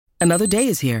Another day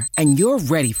is here, and you're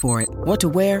ready for it. What to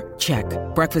wear? Check.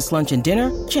 Breakfast, lunch, and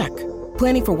dinner? Check.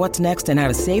 Planning for what's next and how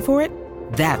to save for it?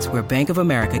 That's where Bank of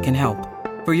America can help.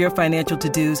 For your financial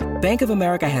to-dos, Bank of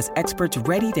America has experts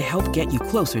ready to help get you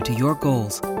closer to your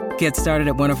goals. Get started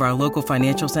at one of our local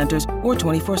financial centers or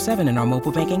 24/7 in our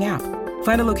mobile banking app.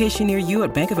 Find a location near you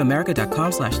at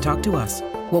bankofamerica.com/talktous.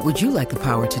 What would you like the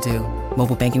power to do?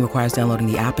 Mobile banking requires downloading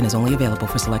the app and is only available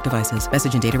for select devices.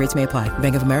 Message and data rates may apply.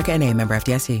 Bank of America NA, member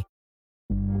FDIC.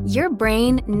 Your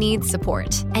brain needs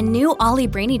support, and new Ollie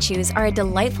Brainy Chews are a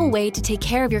delightful way to take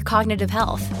care of your cognitive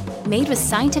health. Made with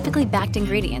scientifically backed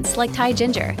ingredients like Thai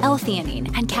ginger,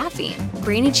 L-theanine, and caffeine,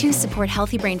 Brainy Chews support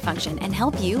healthy brain function and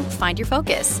help you find your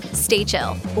focus, stay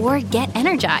chill, or get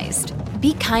energized.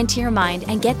 Be kind to your mind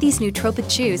and get these nootropic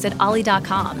chews at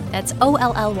ollie.com. That's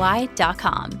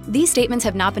OLLY.com. These statements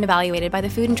have not been evaluated by the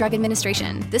Food and Drug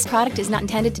Administration. This product is not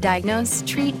intended to diagnose,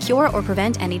 treat, cure, or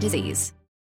prevent any disease.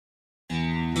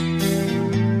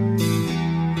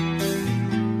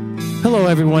 Hello,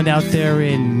 everyone out there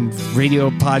in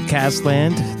radio podcast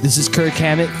land. This is Kirk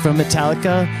Hammett from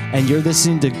Metallica, and you're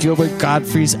listening to Gilbert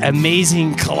Gottfried's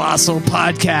amazing, colossal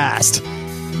podcast.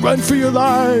 Run for your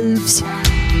lives!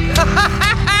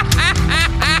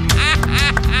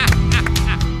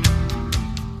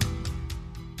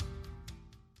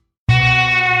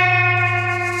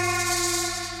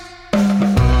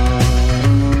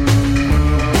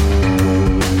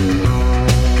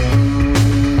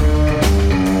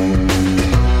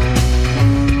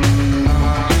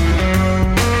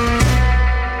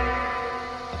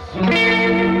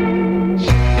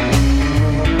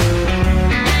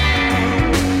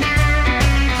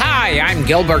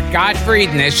 Gilbert Gottfried,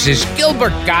 and this is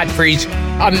Gilbert Gottfried's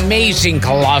amazing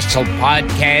colossal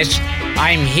podcast.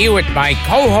 I'm here with my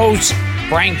co-host,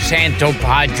 Frank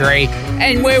Santopadre,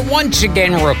 and we're once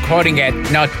again recording at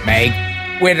Nutmeg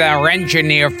with our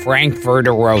engineer, Frank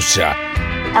Verderosa.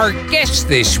 Our guest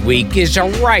this week is a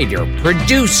writer,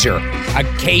 producer,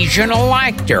 occasional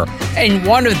actor, and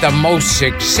one of the most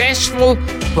successful,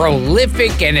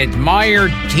 prolific, and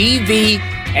admired TV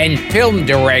and film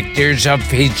directors of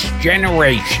his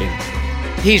generation.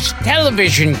 His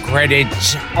television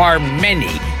credits are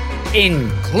many,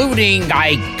 including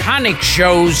iconic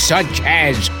shows such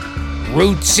as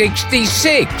Route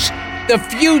 66, The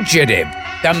Fugitive,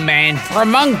 The Man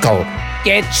from U.N.C.L.E.,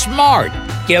 Get Smart,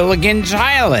 Gilligan's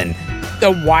Island,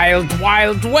 The Wild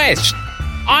Wild West,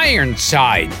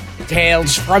 Ironside,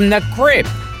 Tales from the Crypt,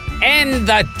 and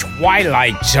The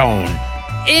Twilight Zone.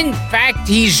 In fact,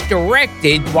 he's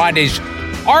directed what is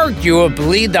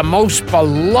arguably the most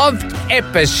beloved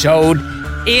episode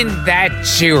in that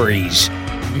series,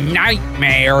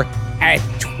 Nightmare at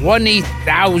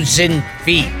 20,000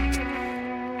 Feet.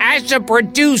 As a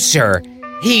producer,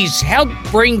 he's helped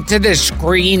bring to the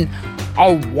screen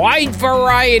a wide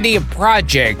variety of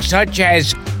projects such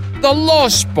as The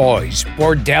Lost Boys,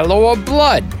 Bordello of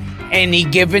Blood, Any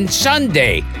Given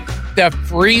Sunday, the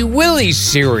Free Willy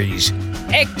series,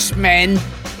 X-Men,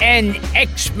 and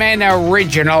X-Men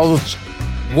Originals,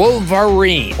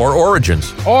 Wolverine. Or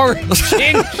Origins. Origins.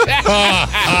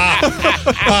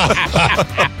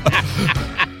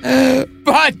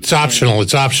 But it's optional.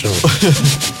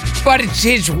 But it's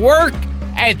his work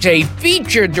as a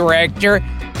feature director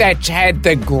that's had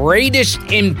the greatest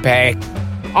impact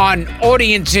on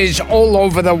audiences all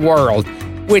over the world,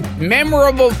 with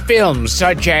memorable films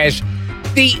such as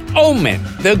The Omen,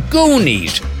 The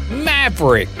Goonies,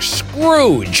 Maverick,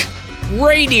 Scrooge,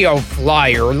 Radio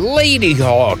Flyer, Lady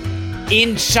Hawk,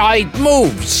 Inside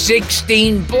Moves,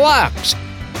 16 Blocks,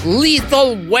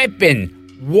 Lethal Weapon,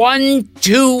 1,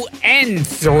 2, and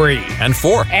 3. And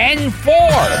 4. And 4.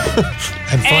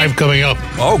 And 5 coming up.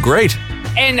 Oh, great.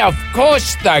 And, of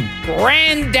course, the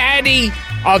granddaddy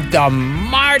of the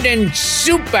modern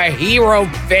superhero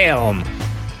film,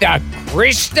 the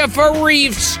Christopher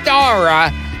Reeve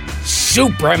starrer,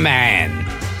 Superman.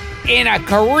 In a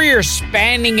career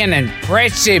spanning an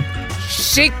impressive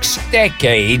 6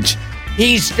 decades,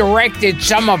 he's directed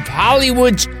some of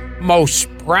Hollywood's most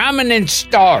prominent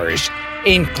stars,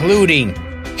 including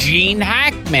Gene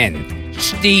Hackman,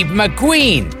 Steve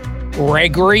McQueen,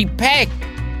 Gregory Peck,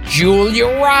 Julia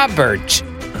Roberts,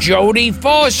 Jodie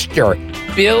Foster,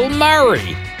 Bill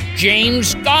Murray,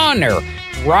 James Garner,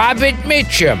 Robert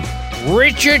Mitchum,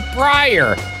 Richard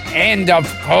Pryor, and, of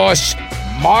course,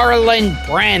 Marlon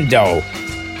Brando.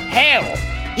 Hell,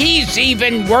 he's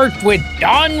even worked with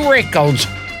Don Rickles,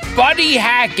 Buddy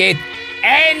Hackett,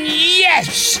 and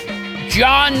yes,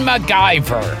 John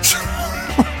MacGyver.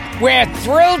 We're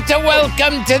thrilled to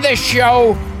welcome to the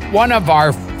show one of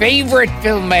our favorite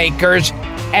filmmakers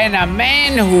and a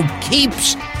man who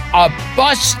keeps a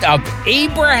bust of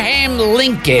Abraham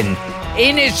Lincoln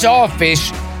in his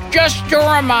office just to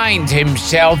remind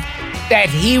himself that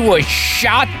he was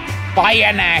shot by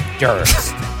an actor,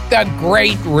 the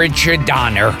great Richard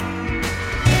Donner.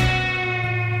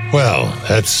 Well,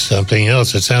 that's something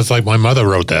else. It sounds like my mother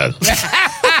wrote that.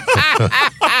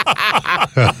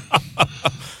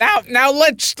 Now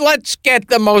let's get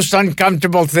the most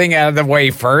uncomfortable thing out of the way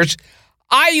first.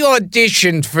 I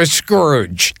auditioned for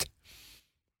Scrooged.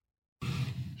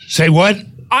 Say what?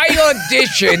 I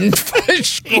auditioned for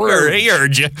Scrooge. He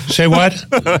heard you. Say what?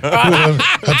 I'm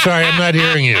sorry, I'm not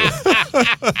hearing you.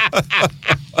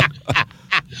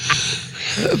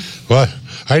 What?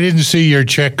 I didn't see your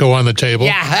check go on the table.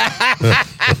 Yeah.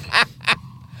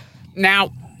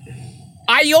 Now,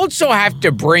 I also have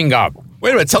to bring up.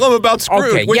 Wait a minute. Tell him about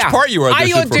Scrooge. Okay, Which yeah. part you auditioned I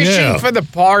for? auditioned for the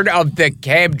part of the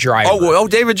cab driver. Oh,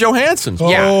 David Johansen.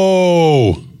 Yeah.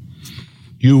 Oh,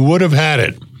 you would have had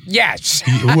it. Yes.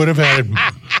 You would have had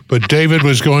it. But David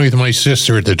was going with my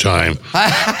sister at the time,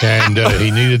 and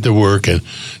he needed the work. And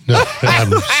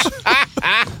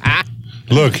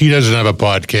look, he doesn't have a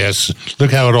podcast.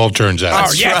 Look how it all turns out.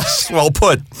 Oh, yes. Well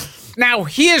put. Now,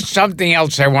 here's something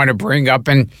else I want to bring up,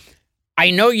 and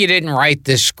I know you didn't write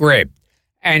the script,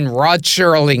 and Rod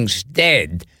Serling's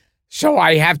dead, so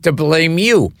I have to blame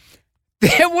you.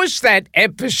 There was that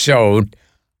episode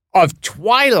of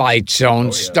Twilight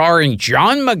Zone starring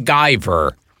John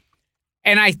MacGyver,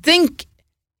 and I think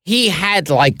he had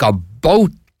like a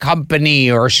boat company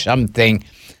or something,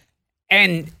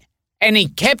 and he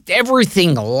kept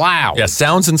everything loud. Yeah,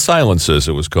 Sounds and Silences,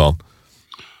 it was called.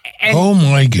 And, Oh,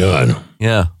 my God.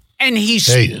 Yeah. and he's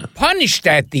Hey. punished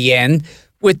at the end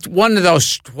with one of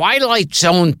those Twilight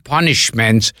Zone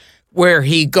punishments where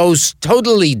he goes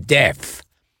totally deaf.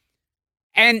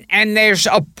 And there's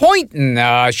a point in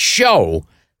the show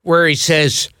where he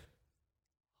says,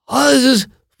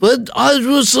 when I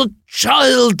was a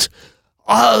child,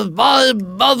 my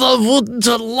mother wouldn't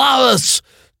allow us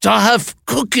to have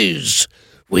cookies.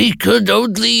 We could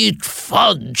only eat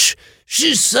fudge.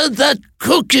 She said that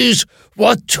cookies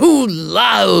were too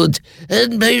loud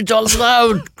and made a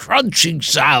loud crunching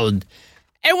sound.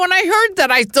 And when I heard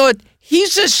that, I thought,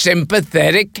 he's a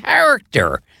sympathetic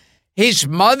character. His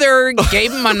mother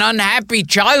gave him an unhappy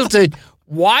childhood.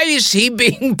 Why is he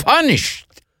being punished?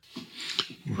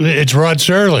 It's Rod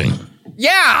Serling.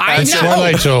 Yeah, I It's know.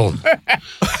 Twilight Zone.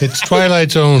 It's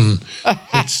Twilight Zone.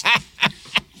 It's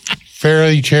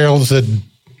fairy tales that,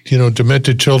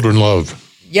 demented children love.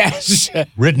 Yes.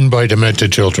 Written by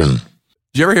demented children.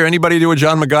 Did you ever hear anybody do a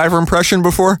John MacGyver impression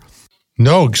before?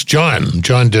 No, it's John.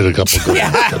 John did a couple good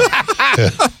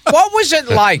What was it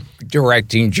like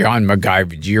directing John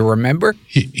MacGyver? Do you remember?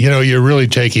 You're really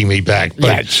taking me back.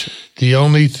 But Yes. the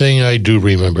only thing I do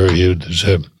remember, he was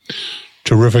a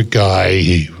terrific guy.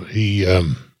 He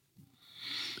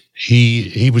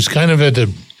was kind of at a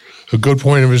good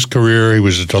point of his career. He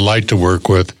was a delight to work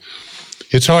with.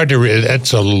 It's hard to read.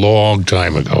 That's a long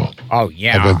time ago. Oh,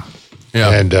 yeah.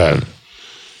 Yeah.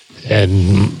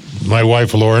 And my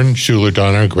wife, Lauren Schuler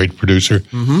Donner, great producer.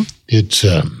 Mm-hmm.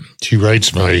 She writes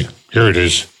here it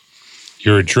is.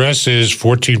 Your address is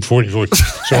 1444.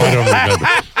 So I don't remember.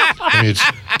 I mean,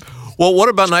 Well, what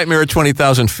about Nightmare at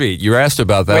 20,000 Feet? You're asked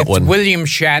about that With one. William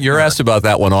Shatner. You're asked about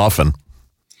that one often.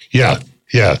 yeah.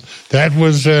 That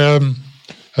was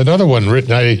another one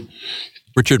written.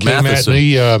 Richard Came Matheson. at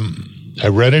me. I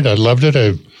read it. I loved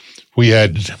it. We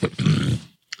had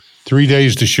 3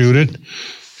 days to shoot it.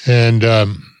 And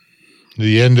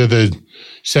the end of the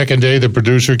second day, the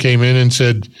producer came in and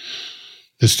said,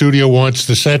 the studio wants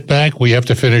the set back. We have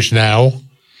to finish now.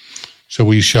 So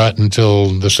we shot until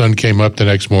the sun came up the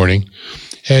next morning.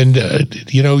 And,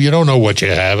 you don't know what you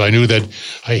have. I knew that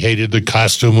I hated the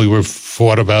costume. We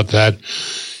fought about that.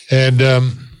 And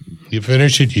you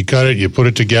finish it, you cut it, you put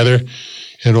it together,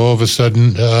 and all of a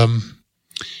sudden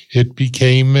it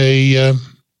became a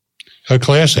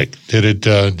classic.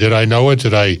 Did I know it?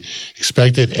 Did I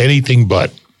expect it? Anything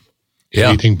but. Yeah.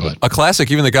 Anything but. A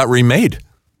classic even that got remade.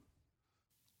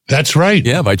 That's right.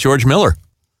 Yeah, by George Miller.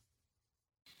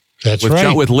 That's With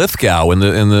right. with Lithgow in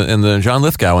the John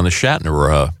Lithgow in the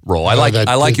Shatner role. I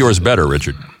like yours better,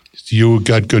 Richard. You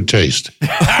got good taste.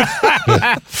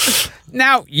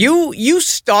 Now, you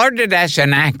started as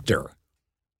an actor.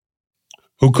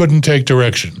 Who couldn't take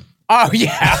direction? Oh,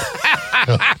 yeah.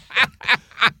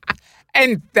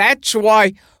 And that's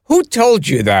why. Who told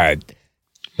you that?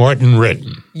 Martin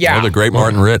Ritten. Yeah. Oh, the great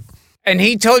Martin Ritt. And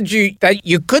he told you that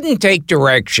you couldn't take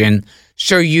direction,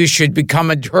 so you should become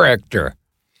a director.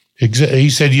 He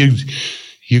said,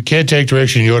 you can't take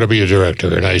direction. You ought to be a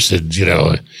director. And I said,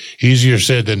 easier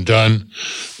said than done.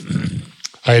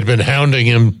 I had been hounding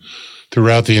him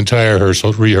throughout the entire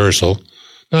rehearsal.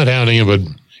 Not hounding him, but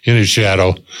in his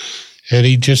shadow. And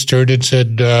he just turned and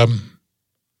said,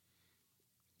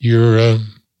 your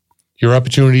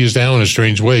opportunity is now in a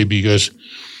strange way because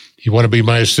you want to be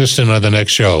my assistant on the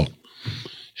next show.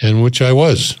 And which I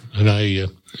was. And I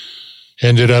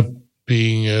ended up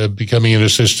becoming an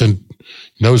assistant.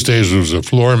 In those days, I was a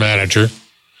floor manager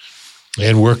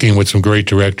and working with some great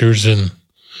directors. And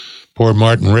poor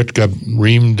Martin Ritt got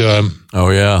reamed.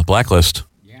 Blacklist.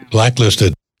 Yeah.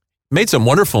 Blacklisted. Made some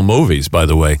wonderful movies, by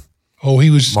the way. Oh, he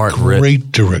was Martin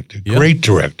great director. Yeah. Great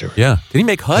director. Yeah. Did he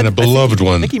make HUD? And a beloved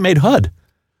one. I think he made HUD.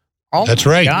 Oh, That's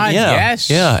my right. God, Yeah. yes.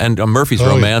 Yeah. And Murphy's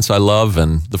Romance, I love,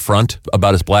 and The Front,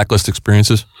 about his Blacklist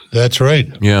experiences. That's right.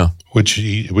 Yeah. Which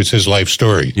was his life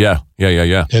story. Yeah.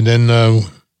 And then,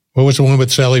 what was the one with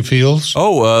Sally Fields?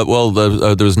 Oh,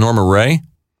 there was Norma Ray.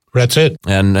 That's it.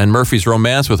 And Murphy's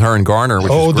Romance with her and Garner, which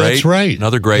is great. That's right.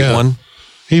 Another great one.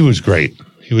 He was great.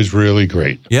 He was really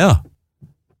great. Yeah.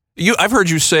 I've heard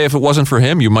you say if it wasn't for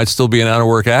him, you might still be an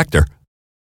out-of-work actor.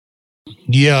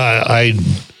 Yeah,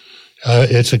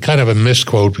 it's a kind of a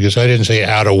misquote because I didn't say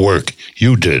out of work.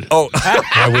 You did. Oh.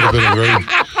 I would have been a very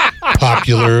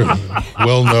popular,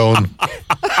 well-known,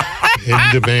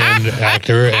 in-demand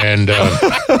actor, and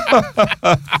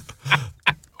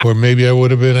or maybe I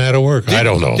would have been out of work. I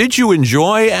don't know. Did you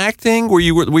enjoy acting? Were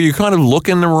you kind of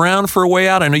looking around for a way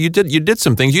out? I know you did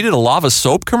some things. You did a Lava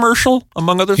soap commercial,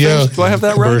 among other things. Yeah, Do I have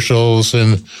that right? commercials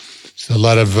and a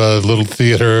lot of little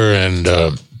theater and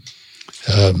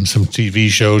some TV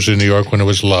shows in New York when it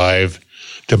was live.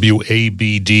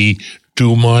 WABD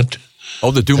Dumont.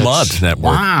 Oh, the Dumont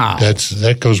Network. Wow.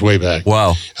 That goes way back.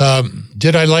 Wow.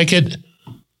 Did I like it?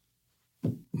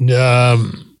 No,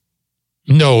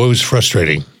 it was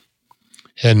frustrating.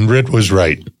 And Ritt was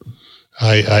right.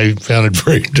 I found it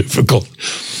very difficult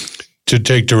to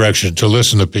take direction, to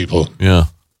listen to people. Yeah.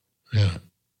 Yeah.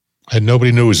 And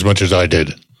nobody knew as much as I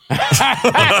did.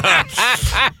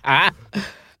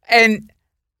 And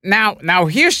now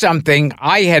here's something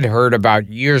I had heard about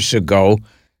years ago,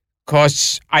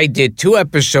 because I did 2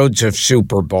 episodes of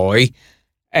Superboy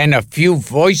and a few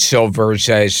voiceovers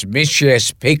as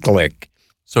Mrs. Piglet.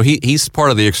 So he's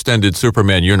part of the extended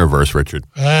Superman universe, Richard.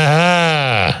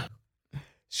 Ah.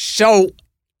 So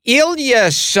Ilya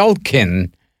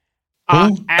Sulkin,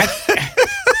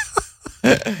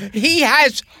 he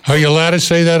has Are you allowed to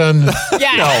say that on?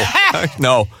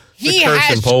 No. He curse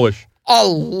has in Polish. a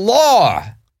law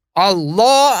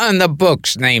on the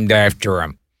books named after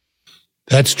him.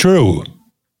 That's true.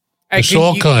 The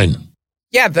Salkind.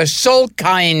 Yeah, the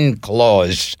Salkind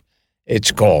Clause,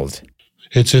 it's called.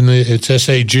 It's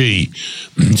SAG,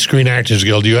 Screen Actors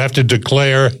Guild. You have to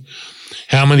declare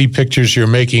how many pictures you're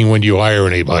making when you hire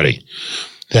anybody.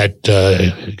 That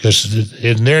because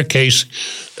in their case,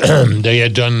 they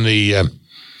had done the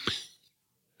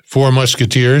Four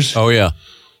Musketeers. Oh yeah,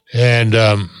 and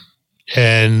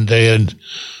they had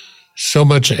so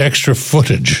much extra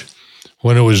footage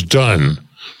when it was done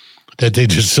that they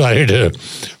decided to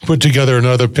put together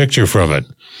another picture from it,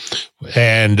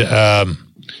 and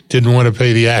didn't want to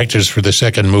pay the actors for the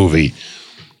second movie.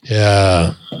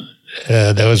 That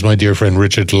was my dear friend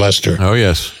Richard Lester. Oh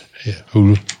yes,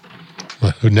 who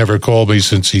never called me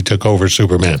since he took over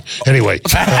Superman. Anyway,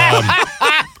 but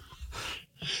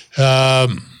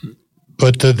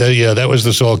that was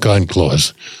the Salkind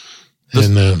Clause,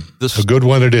 and a good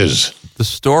one it is. The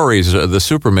stories, the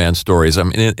Superman stories. I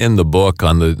mean, in the book,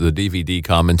 on the DVD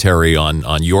commentary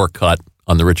on your cut,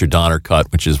 on the Richard Donner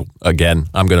cut, which is, again,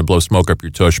 I'm going to blow smoke up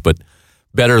your tush, but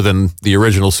better than the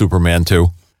original Superman 2.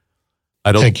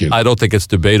 Thank you. I don't think it's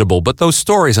debatable. But those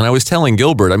stories, and I was telling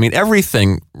Gilbert, I mean,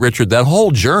 everything, Richard, that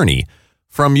whole journey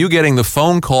from you getting the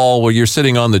phone call where you're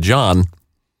sitting on the John,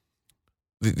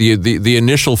 the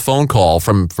initial phone call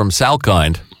from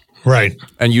Salkind. Right.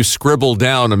 And you scribble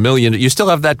down 1 million. You still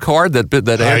have that card, that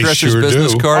hairdresser's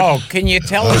business card? Oh, can you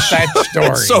tell us that story?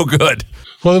 It's so good.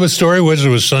 Well, the story was, it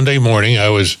was Sunday morning. I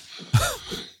was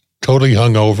totally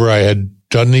hungover. I had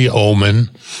done the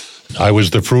Omen. I was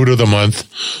the fruit of the month.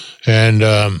 And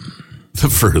the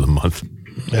fruit of the month.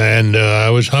 And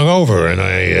I was hungover, and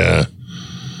I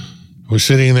was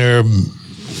sitting there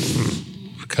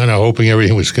kind of hoping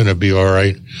everything was going to be all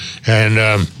right. And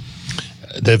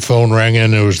that phone rang,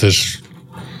 and there was this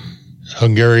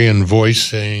Hungarian voice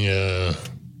saying,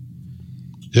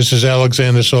 "This is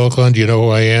Alexander Salkind. Do you know who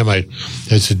I am?" I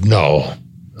said, "No,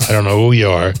 I don't know who you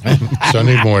are."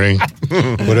 Sunday morning,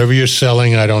 whatever you're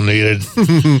selling, I don't need it.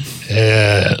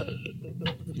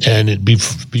 And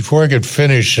before I could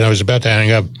finish, and I was about to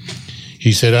hang up,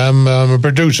 he said, I'm a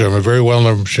producer. I'm a very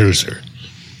well-known producer.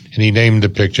 And he named the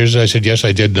pictures. I said, yes,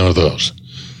 I did know those.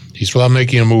 He said, well, I'm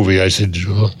making a movie. I said,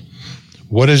 well,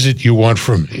 what is it you want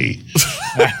from me?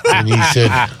 And he said,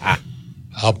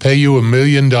 I'll pay you $1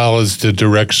 million to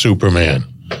direct Superman.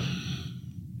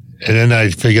 And then I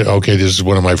figured, okay, this is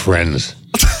one of my friends.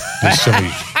 This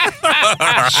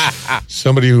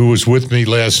somebody who was with me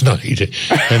last night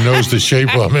and knows the shape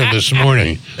I'm in this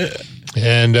morning.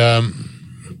 And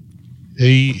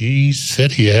he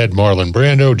said he had Marlon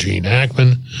Brando, Gene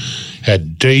Hackman,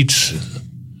 had dates,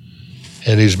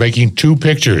 and he's making 2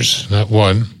 pictures, not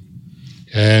one.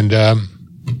 And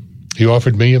he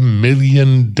offered me $1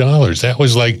 million. That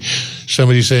was like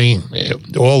somebody saying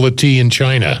all the tea in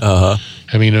China. Uh-huh.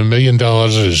 I mean, $1 million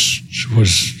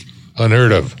was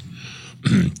unheard of.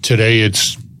 Today,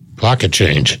 it's pocket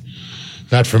change.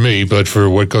 Not for me, but for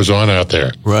what goes on out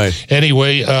there. Right.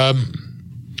 Anyway,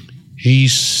 he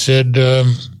said,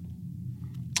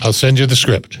 I'll send you the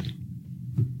script.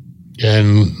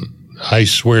 And I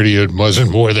swear to you, it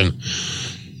wasn't more than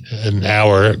an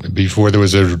hour before there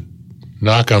was a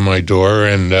knock on my door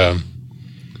and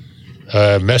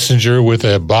a messenger with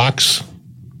a box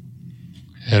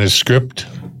and a script.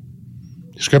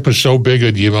 The script was so big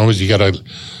that you got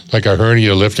like a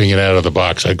hernia lifting it out of the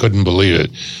box. I couldn't believe it.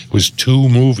 It was 2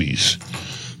 movies,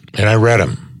 and I read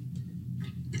them.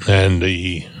 And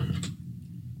the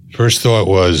first thought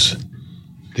was,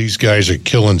 these guys are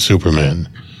killing Superman.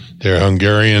 They're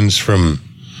Hungarians from,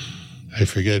 I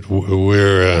forget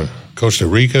where, Costa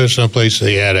Rica, someplace.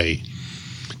 They had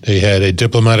a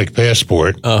diplomatic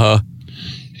passport,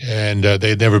 and they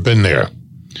had never been there.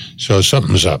 So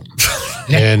something's up.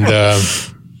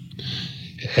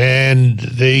 And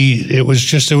it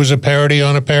was a parody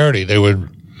on a parody. They were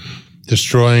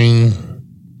destroying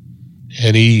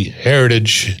any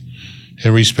heritage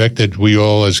and respect that we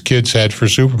all as kids had for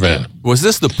Superman. Was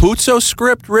this the Puzo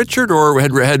script, Richard, or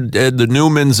had the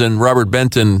Newmans and Robert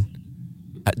Benton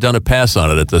done a pass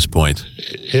on it at this point?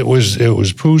 It was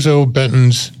Puzo,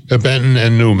 Benton,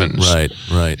 and Newman's.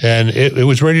 Right. And it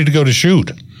was ready to go to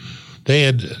shoot. They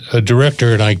had a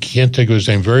director, and I can't think of his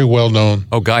name, very well known.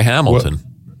 Oh, Guy Hamilton.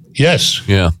 Yes.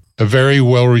 Yeah. A very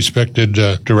well respected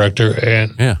director,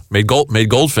 and made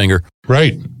Goldfinger.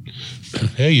 Right.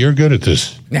 Hey, you're good at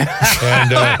this. And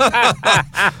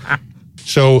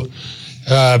so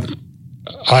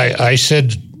I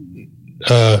said,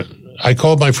 I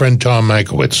called my friend Tom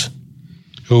Mankiewicz,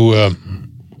 who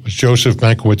was Joseph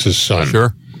Mankiewicz's son.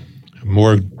 Sure.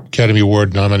 More Academy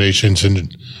Award nominations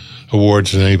and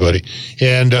awards than anybody.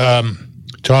 And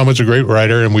Tom was a great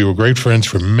writer, and we were great friends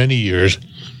for many years.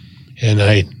 And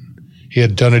he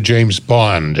had done a James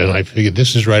Bond, and I figured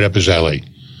this is right up his alley.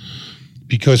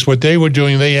 Because what they were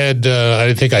doing, they had,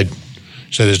 I think I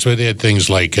said this, but they had things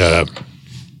like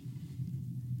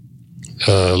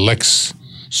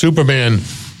Superman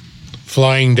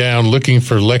flying down looking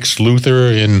for Lex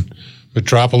Luthor in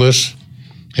Metropolis,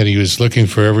 and he was looking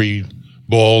for every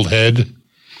bald head,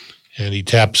 and he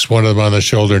taps one of them on the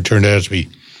shoulder and turned out to be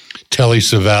Telly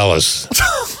Savalas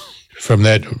from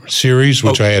that series,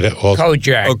 which I had also.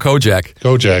 Kojak. Oh,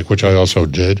 Kojak, which I also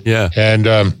did. Yeah.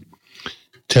 And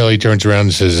Telly turns around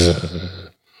and says,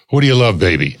 what do you love,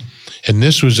 baby? And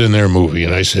this was in their movie.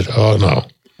 And I said, oh, no,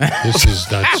 this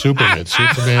is not Superman.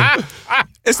 Superman.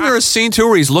 Isn't there a scene, too,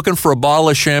 where he's looking for a bottle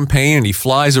of champagne and he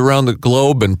flies around the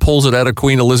globe and pulls it out of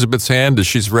Queen Elizabeth's hand as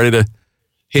she's ready to...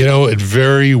 You know, it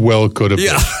very well could have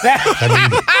been. I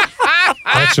mean,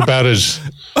 that's about as...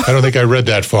 I don't think I read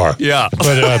that far. Yeah.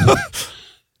 But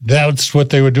that's what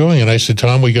they were doing. And I said,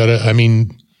 Tom, we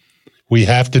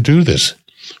have to do this.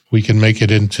 We can make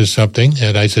it into something.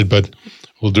 And I said, but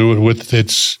we'll do it with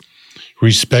its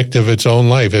respect of its own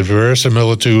life, a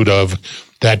verisimilitude of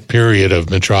that period of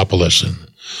Metropolis and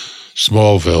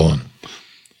Smallville.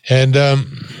 And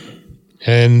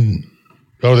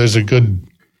there's a good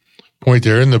point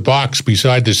there. In the box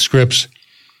beside the scripts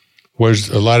was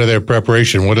a lot of their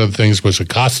preparation. One of the things was a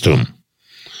costume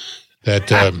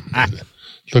that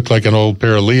looked like an old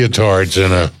pair of leotards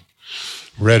and a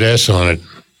red S on it.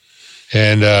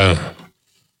 And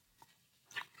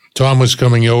Tom was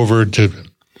coming over to,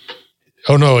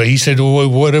 oh no, he said, well,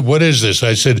 what is this?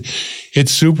 I said,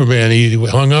 it's Superman. He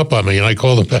hung up on me and I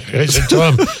called him back. I said,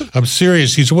 Tom, I'm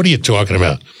serious. He said, what are you talking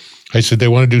about? I said, they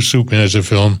want to do Superman as a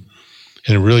film.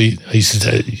 And it really, I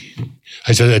said,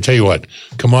 I tell you what,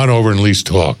 come on over and at least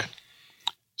talk.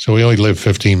 So we only lived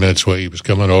 15 minutes away. He was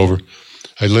coming over.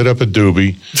 I lit up a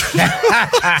doobie,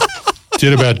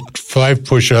 did about 5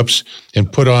 push-ups,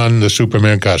 and put on the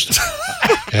Superman costume.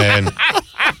 And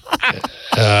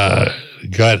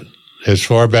got as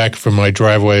far back from my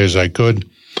driveway as I could.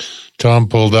 Tom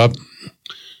pulled up,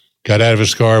 got out of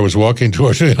his car, was walking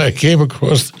towards me, and I came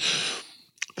across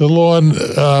the lawn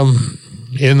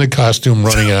in the costume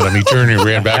running at him. He turned and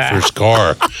ran back for his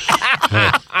car.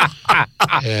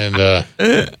 And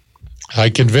I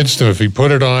convinced him if he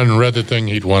put it on and read the thing,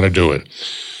 he'd want to do it.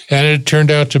 And it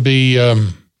turned out to be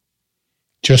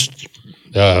just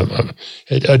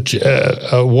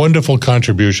a wonderful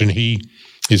contribution. He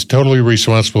is totally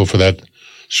responsible for that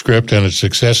script and its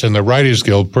success. And the Writers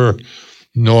Guild, per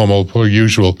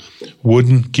usual,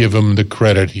 wouldn't give him the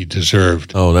credit he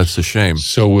deserved. Oh, that's a shame.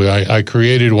 So I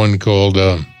created one called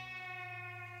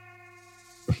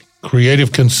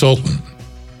Creative Consultant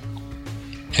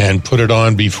and put it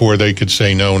on before they could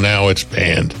say no. Now it's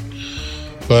banned.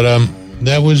 But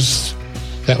that was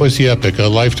the epic, a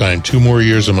lifetime, 2 more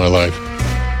years of my life.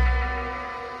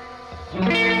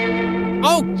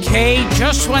 Okay,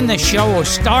 just when the show was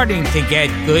starting to get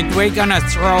good, we're gonna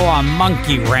throw a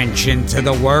monkey wrench into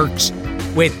the works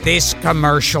with this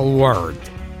commercial word.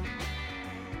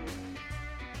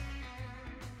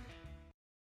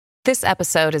 This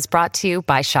episode is brought to you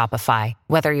by Shopify.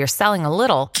 Whether you're selling a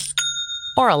little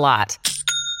or a lot,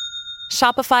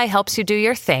 Shopify helps you do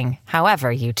your thing,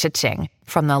 however you cha-ching.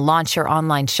 From the launch your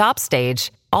online shop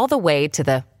stage, all the way to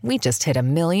the we just hit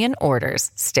 1 million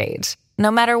orders stage. No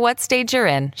matter what stage you're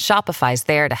in, Shopify's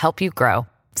there to help you grow.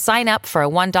 Sign up for a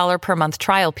 $1 per month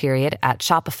trial period at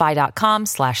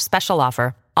shopify.com/special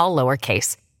offer, all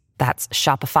lowercase. That's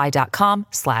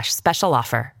shopify.com/special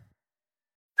offer.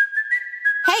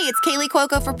 Hey, it's Kaylee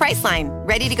Cuoco for Priceline.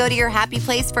 Ready to go to your happy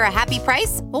place for a happy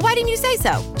price? Well, why didn't you say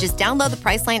so? Just download the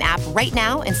Priceline app right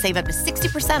now and save up to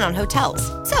 60% on hotels.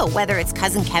 So whether it's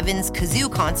Cousin Kevin's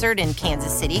Kazoo Concert in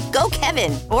Kansas City, go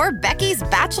Kevin, or Becky's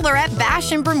Bachelorette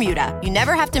Bash in Bermuda, you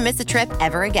never have to miss a trip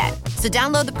ever again. So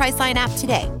download the Priceline app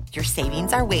today. Your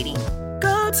savings are waiting.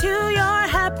 Go to your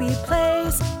happy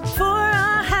place for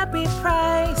a happy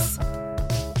price.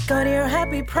 Go to your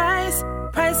happy price,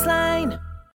 Priceline.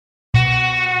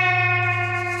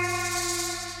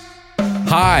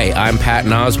 Hi, I'm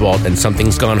Patton Oswalt, and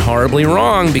something's gone horribly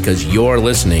wrong because you're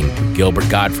listening to Gilbert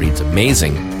Gottfried's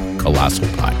amazing Colossal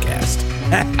Podcast.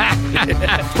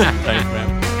 Thanks,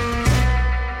 man.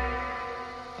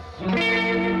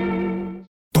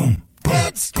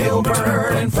 It's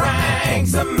Gilbert and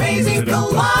Frank's amazing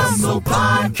Colossal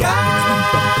Podcast.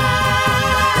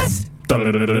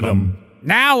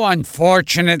 Now,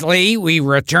 unfortunately, we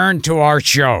return to our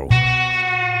show.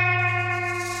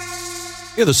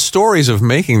 Yeah, the stories of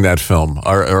making that film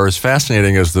are as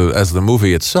fascinating as the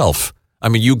movie itself. I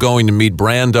mean, you going to meet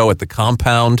Brando at the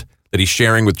compound that he's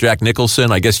sharing with Jack Nicholson.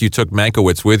 I guess you took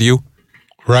Mankiewicz with you,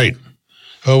 right?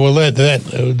 Oh well,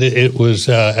 it was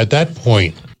at that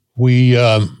point we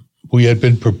had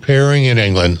been preparing in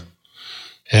England,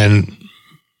 and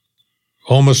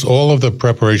almost all of the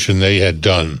preparation they had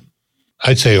done,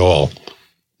 I'd say all,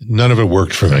 none of it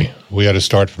worked for me. We had to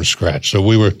start from scratch, so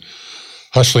we were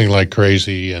hustling like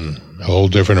crazy, and a whole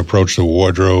different approach to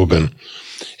wardrobe. And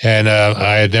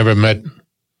I had never met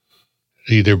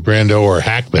either Brando or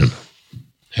Hackman.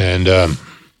 And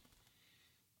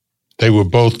they were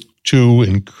both 2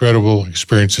 incredible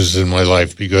experiences in my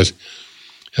life because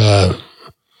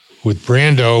with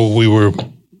Brando, we were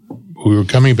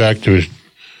coming back to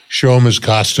show him his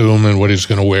costume and what he was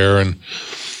going to wear and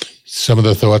some of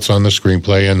the thoughts on the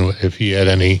screenplay and if he had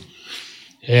any.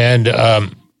 And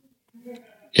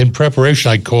in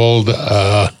preparation, I called,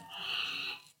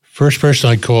 first person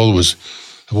I called was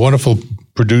a wonderful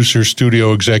producer,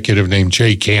 studio executive named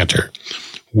Jay Cantor,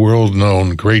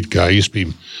 world-known, great guy. He used to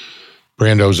be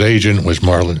Brando's agent, was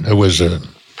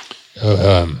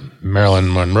Marilyn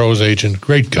Monroe's agent,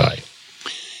 great guy.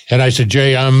 And I said,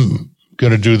 Jay, I'm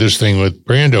going to do this thing with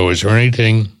Brando. Is there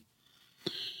anything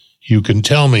you can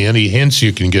tell me, any hints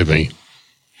you can give me?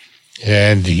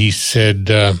 And he said,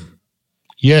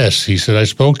 yes. He said, I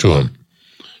spoke to him.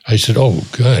 I said, oh,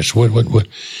 gosh, what?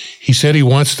 He said he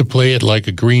wants to play it like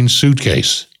a green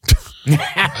suitcase.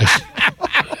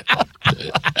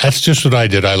 That's just what I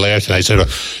did. I laughed and I said, oh,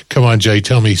 come on, Jay,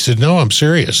 tell me. He said, no, I'm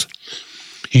serious.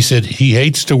 He said he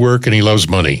hates to work and he loves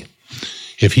money.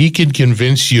 If he can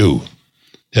convince you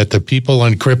that the people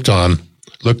on Krypton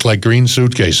look like green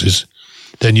suitcases,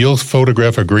 then you'll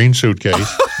photograph a green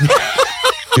suitcase.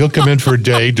 He'll come in for a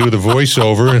day, do the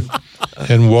voiceover,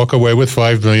 and walk away with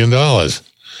 $5 million.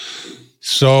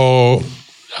 So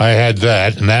I had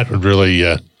that, and that would really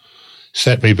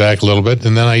set me back a little bit.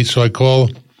 And then I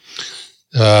called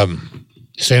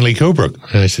Stanley Kubrick,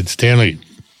 and I said, Stanley,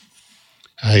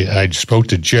 I spoke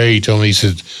to Jay. He told me, he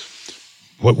said,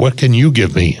 what can you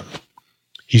give me?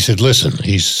 He said, listen,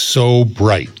 he's so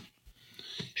bright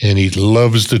and he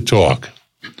loves to talk.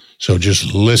 So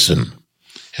just listen.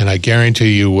 And I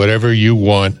guarantee you, whatever you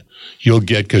want, you'll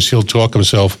get, because he'll talk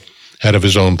himself out of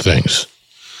his own things.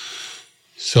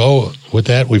 So with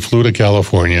that, we flew to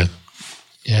California,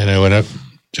 and I went up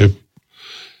to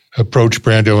approach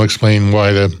Brando and explain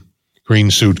why the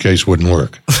green suitcase wouldn't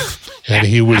work. And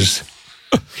he was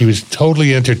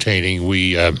totally entertaining.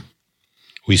 We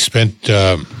spent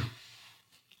a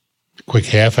quick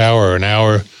half hour or an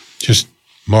hour just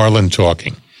Marlon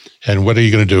talking. And what are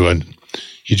you going to do? And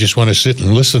you just want to sit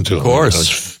and listen to him. Of course. I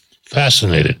was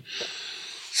fascinated.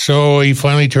 So he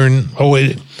finally turned,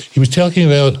 he was talking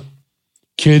about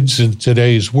kids in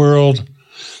today's world,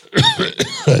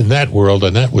 in that world,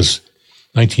 and that was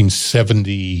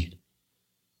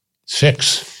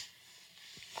 1976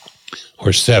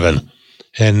 or 7.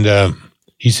 And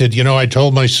he said, I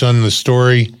told my son the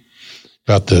story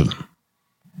about the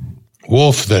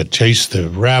wolf that chased the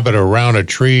rabbit around a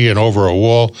tree and over a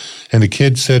wall. And the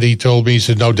kid said, he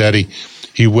said, no, Daddy,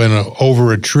 he went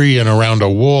over a tree and around a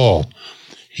wall.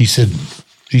 He said,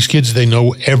 these kids, they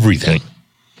know everything.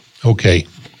 Okay.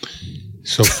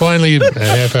 So finally, a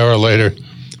half hour later,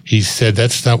 he said,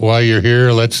 that's not why you're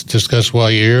here. Let's discuss why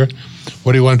you're here.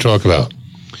 What do you want to talk about?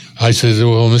 I said,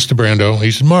 well, Mr. Brando. He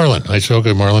said, Marlon. I said,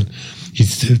 okay, Marlon. He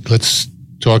said, let's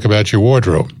talk about your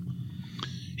wardrobe.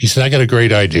 He said, I got a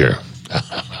great idea.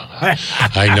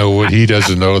 I know what he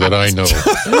doesn't know that I know.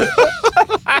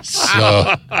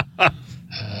 So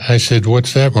I said,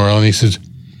 what's that, Marlon? He said,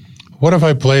 what if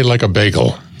I played like a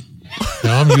bagel?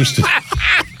 Now, I'm used to,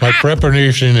 my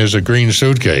preparation is a green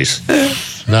suitcase,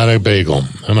 not a bagel.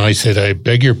 And I said, I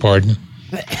beg your pardon.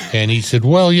 And he said,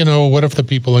 well, what if the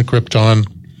people in Krypton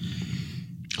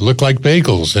look like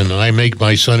bagels? And I make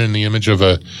my son in the image of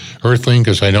a earthling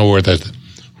because I know where the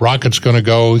rocket's going to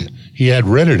go. He had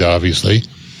read it, obviously.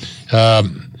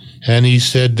 And he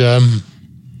said,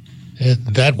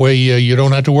 that way you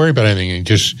don't have to worry about anything. You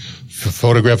just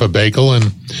photograph a bagel.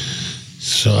 And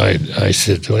so I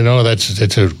said,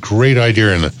 that's a great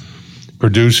idea. And the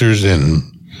producers and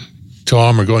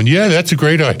Tom are going, yeah, that's a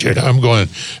great idea. I'm going,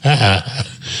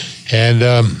 And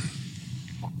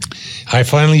I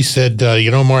finally said,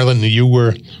 Marlon, you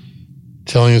were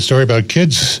telling a story about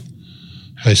kids.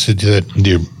 I said that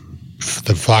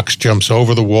the fox jumps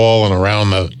over the wall and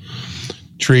around the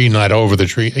tree, not over the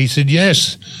tree. He said,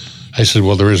 yes. I said,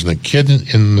 well, there isn't a kid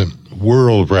in the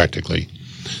world practically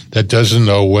that doesn't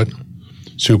know what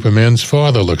Superman's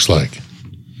father looks like.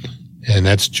 And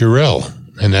that's Jor-El.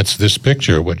 And that's this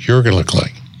picture, what you're going to look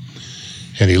like.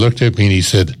 And he looked at me and he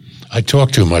said, I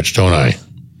talk too much, don't I?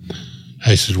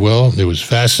 I said, well, it was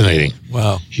fascinating.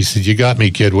 Wow. He said, you got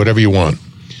me, kid, whatever you want.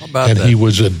 How about and that? He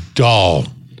was a doll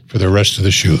for the rest of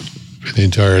the shoot, for the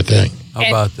entire thing. How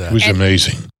about that? It was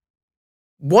amazing.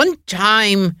 One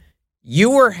time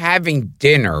you were having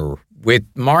dinner with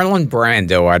Marlon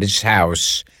Brando at his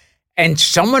house, and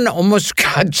someone almost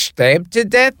got stabbed to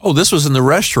death. Oh, this was in the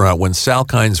restaurant when Sal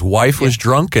Kine's wife was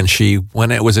drunk and she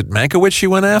went, was it Mankiewicz she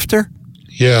went after?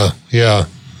 Yeah.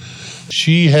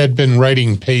 She had been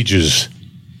writing pages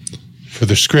for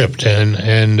the script,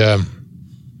 and I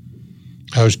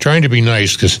was trying to be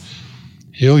nice because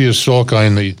Ilya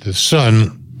Salkind, the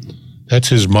son, that's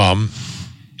his mom,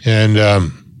 and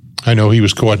I know he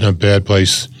was caught in a bad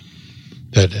place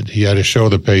that he had to show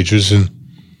the pages, and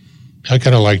I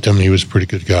kind of liked him. He was a pretty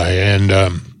good guy,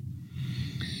 and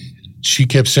she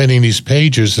kept sending these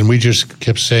pages, and we just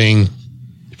kept saying,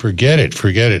 forget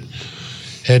it.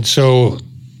 And so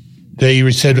they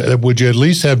said, would you at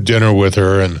least have dinner with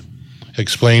her and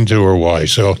explain to her why?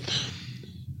 So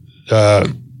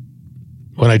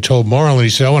when I told Marlon, he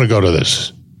said, I want to go to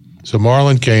this. So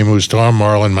Marlon came. It was Tom,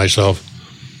 Marlon, myself,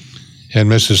 and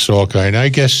Mrs. Salkind. I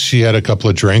guess she had a couple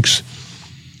of drinks,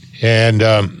 and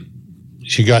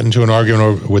she got into an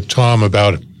argument with Tom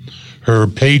about her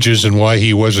pages and why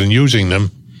he wasn't using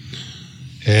them.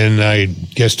 And I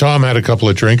guess Tom had a couple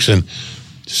of drinks, and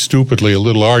stupidly a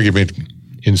little argument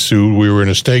ensued. We were in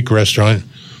a steak restaurant.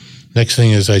 Next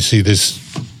thing is I see this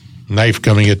knife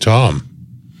coming at Tom.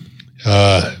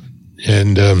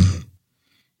 And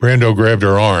Brando grabbed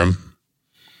her arm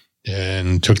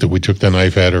and we took the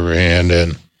knife out of her hand,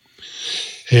 and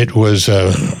it was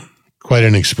quite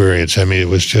an experience. I mean, it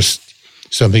was just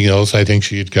something else. I think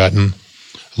she had gotten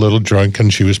a little drunk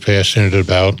and she was passionate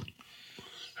about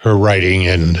her writing,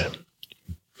 and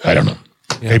I don't know.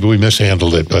 Yeah. Maybe we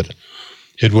mishandled it, but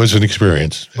it was an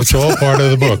experience. It's all part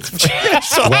of the book.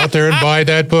 Go out there and buy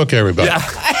that book, everybody. Yeah.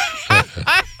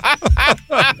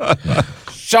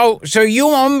 So you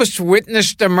almost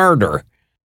witnessed a murder.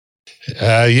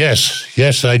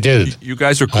 Yes, I did. You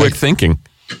guys are quick thinking.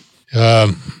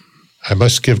 I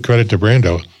must give credit to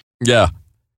Brando. Yeah.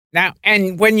 Now,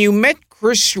 and when you met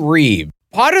Chris Reeve,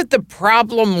 part of the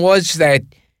problem was that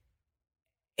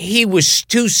he was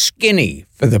too skinny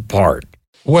for the part.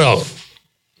 Well,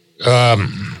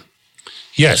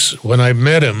 yes, when I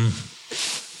met him,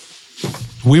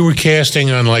 we were casting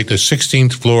on like the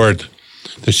 16th floor at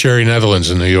the Sherry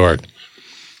Netherlands in New York.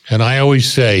 And I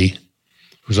always say,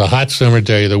 it was a hot summer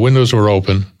day, the windows were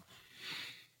open,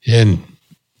 and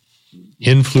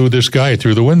in flew this guy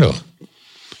through the window.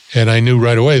 And I knew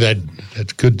right away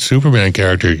that good Superman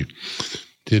character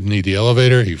didn't need the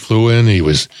elevator. He flew in,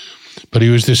 but he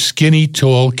was this skinny,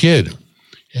 tall kid.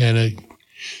 And a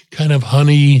kind of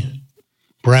honey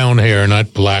brown hair,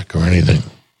 not black or anything.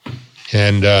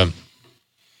 And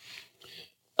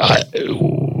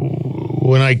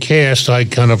when I cast, I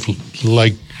kind of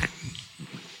like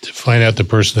to find out the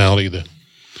personality of the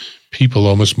people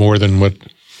almost more than what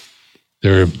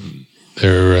their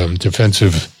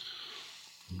defensive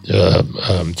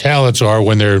talents are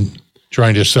when they're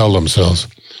trying to sell themselves.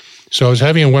 So I was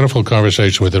having a wonderful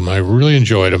conversation with him. I really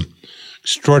enjoyed him.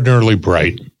 Extraordinarily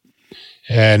bright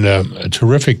and a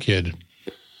terrific kid.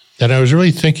 And I was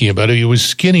really thinking about it. He was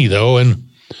skinny, though, and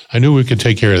I knew we could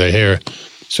take care of the hair.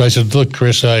 So I said, look,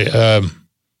 Chris, this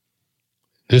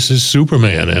is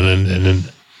Superman,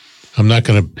 and I'm not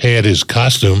going to pad his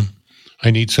costume.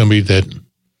 I need somebody that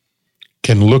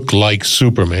can look like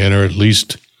Superman, or at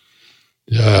least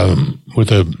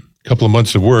with a couple of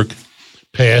months of work,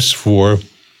 pass for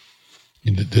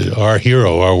our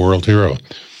hero, our world hero.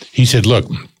 He said, look,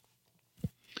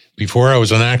 before I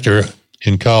was an actor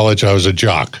in college, I was a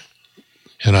jock,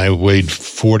 and I weighed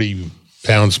 40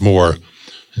 pounds more.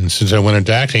 And since I went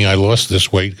into acting, I lost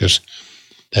this weight because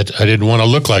I didn't want to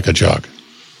look like a jock.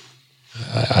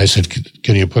 I said,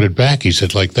 can you put it back? He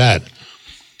said, like that.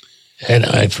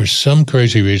 And for some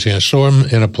crazy reason, I saw him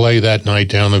in a play that night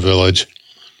down the village.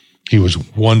 He was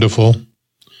wonderful.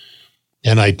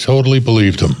 And I totally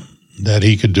believed him that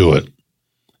he could do it.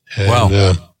 And,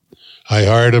 wow. I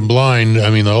hired him blind. I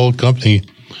mean, the whole company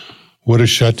would have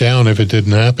shut down if it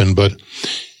didn't happen. But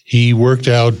he worked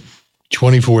out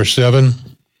 24/7,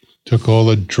 took all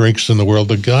the drinks in the world.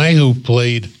 The guy who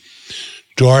played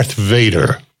Darth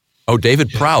Vader. Oh,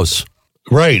 David Prowse.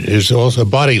 Right, is also a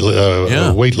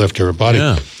weightlifter, a body.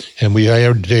 Yeah. And we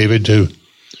hired David to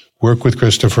work with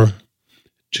Christopher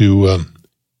to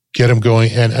get him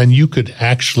going. And you could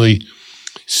actually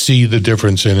see the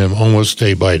difference in him almost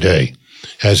day by day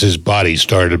as his body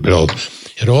started to build.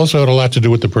 It also had a lot to do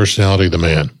with the personality of the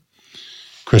man.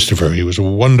 Christopher, he was a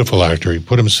wonderful actor. He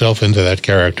put himself into that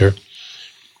character.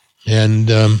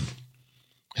 And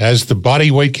as the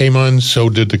body weight came on, so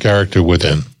did the character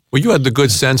within. Well, you had the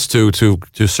good sense to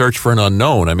search for an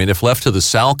unknown. I mean, if left to the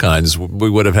Salkinds, we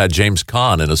would have had James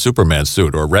Caan in a Superman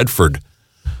suit, or Redford.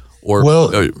 Or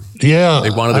yeah, they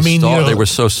wanted a star. You know, they were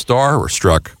so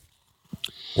star-struck.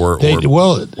 It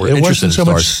wasn't so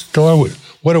much star.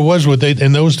 What it was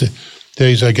in those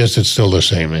days, I guess it's still the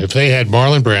same. If they had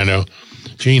Marlon Brando,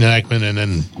 Gene Hackman, and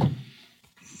then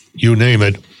you name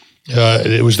it,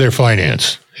 it was their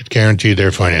finance. It guaranteed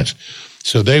their finance.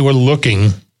 So they were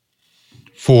looking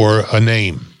for a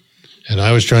name. And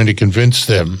I was trying to convince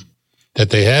them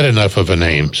that they had enough of a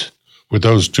names with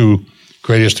those two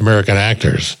greatest American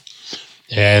actors,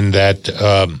 and that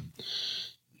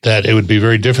it would be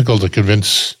very difficult to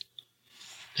convince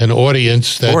an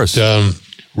audience that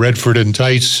Redford and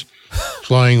Tice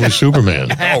flying with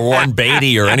Superman. Or Warren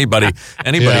Beatty or anybody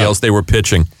else they were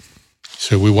pitching.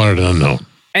 So we wanted an unknown.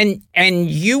 And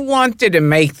you wanted to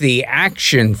make the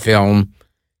action film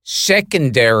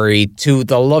secondary to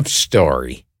the love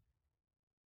story.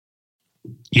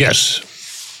 Yes.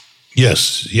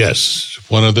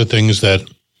 One of the things that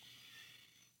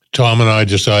Tom and I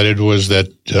decided was that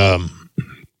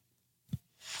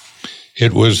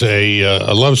it was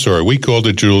a love story. We called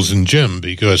it Jules and Jim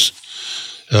because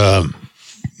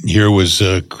here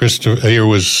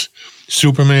was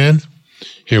Superman,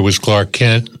 here was Clark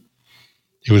Kent,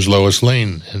 here was Lois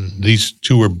Lane, and these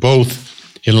two were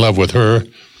both in love with her.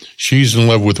 She's in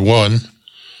love with one,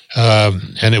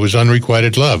 and it was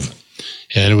unrequited love.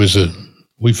 And it was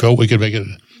we felt we could make it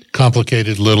a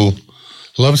complicated little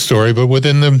love story, but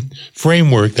within the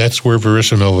framework, that's where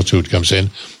verisimilitude comes in,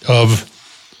 of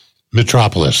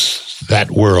Metropolis,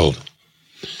 that world.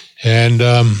 And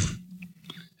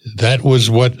that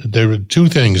was there were two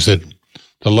things, that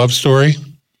the love story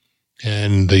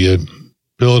and the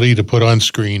ability to put on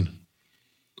screen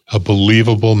a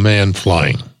believable man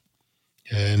flying.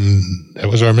 And that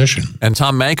was our mission. And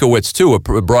Tom Mankiewicz, too,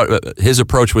 his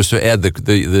approach was to add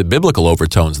the biblical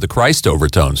overtones, the Christ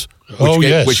overtones,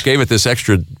 which gave it this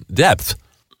extra depth.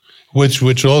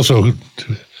 Which also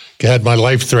had my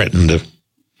life threatened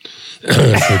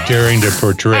for daring to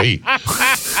portray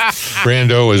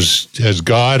Brando as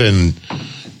God and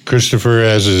Christopher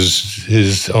as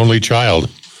his only child.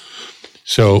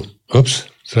 So, oops,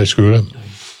 did I screw it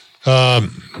up?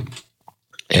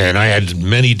 And I had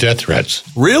many death threats.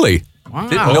 Really? Wow.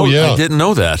 I didn't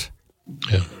know that.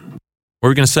 Yeah. What were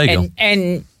we going to say, Gil?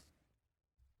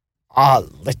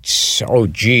 Oh,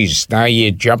 geez. Now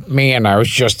you jumped me, and I was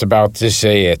just about to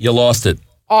say it. You lost it.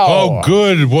 Oh,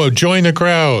 good. Well, join the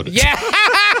crowd. Yeah.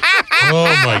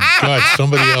 Oh, my God,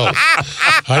 somebody else.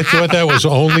 I thought that was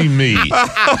only me.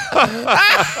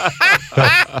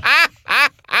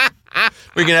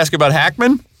 We can ask about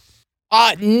Hackman?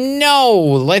 No.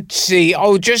 Let's see.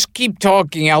 Oh, just keep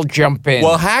talking. I'll jump in.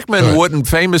 Well, Hackman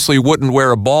famously wouldn't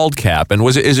wear a bald cap. And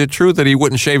is it true that he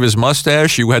wouldn't shave his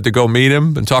mustache? You had to go meet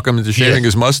him and talk him into shaving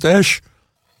his mustache?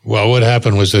 Well, what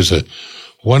happened was there's a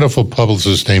wonderful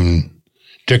publicist named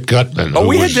Dick Gutman. Oh,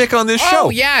 we had Dick on this show. Oh,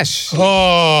 yes.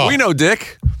 Oh. We know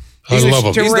Dick. I love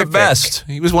him. He's the best.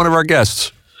 He was one of our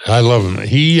guests. I love him.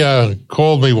 He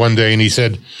called me one day and he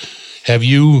said, "Have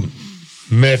you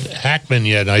met Hackman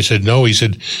yet?" And I said, "No." He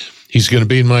said, "He's going to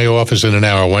be in my office in an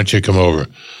hour. Why don't you come over?"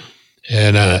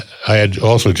 And I had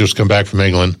also just come back from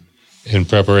England in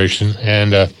preparation,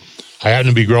 and I happened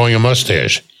to be growing a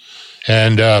mustache.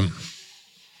 And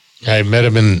I met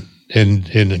him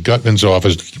in Gutman's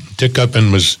office. Dick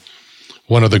Gutman was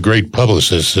one of the great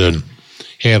publicists and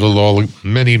handled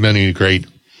many great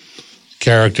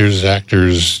characters,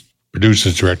 actors,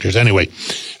 producers, directors. Anyway,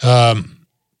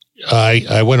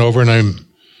 I went over and I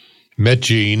met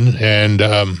Gene, and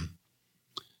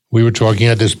we were talking.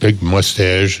 At this big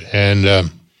mustache, and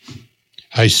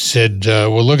I said,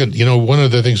 "Well, look at one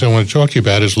of the things I want to talk to you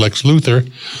about is Lex Luthor,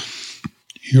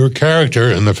 your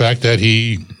character, and the fact that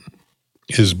he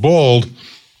is bald.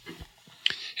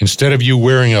 Instead of you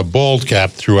wearing a bald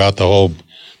cap throughout the whole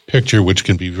picture, which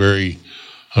can be very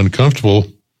uncomfortable,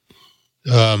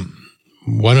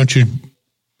 why don't you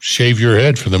shave your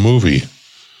head for the movie?"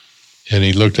 And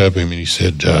he looked up at me and he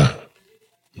said,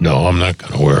 "No, I'm not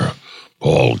going to wear a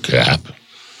bald cap,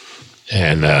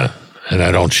 and I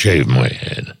don't shave my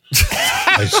head."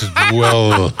 I said,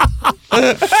 "Well,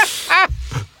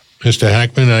 Mr.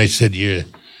 Hackman," I said, "Yeah."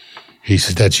 He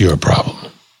said, "That's your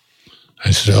problem."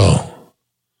 I said, "Oh."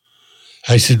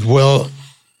 I said, "Well,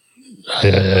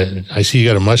 I see you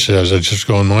got a mustache. I was just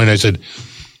going mine." I said,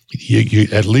 you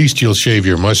at least you'll shave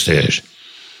your mustache."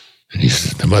 And he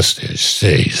said, "The mustache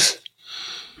stays."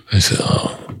 I said,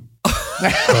 "Oh."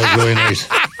 Well, really nice.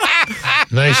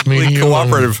 Nice meeting you.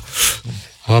 Cooperative.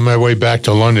 On my way back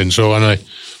to London. So when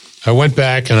I went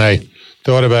back and I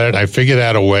thought about it, I figured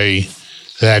out a way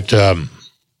that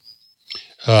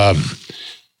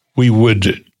we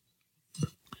would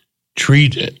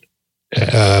treat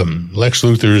Lex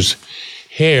Luthor's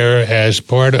hair as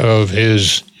part of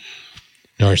his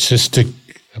narcissistic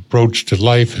approach to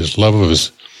life, his love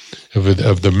of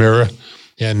the mirror,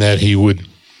 and that he would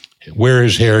wear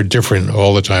his hair different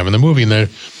all the time in the movie, and that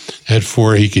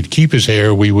for he could keep his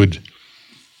hair, we would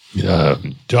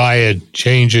dye it,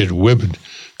 change it, whip it,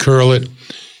 curl it,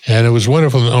 and it was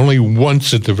wonderful. And only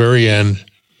once at the very end,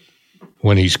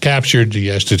 when he's captured, he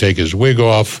has to take his wig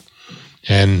off.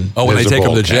 And when they take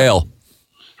him to jail.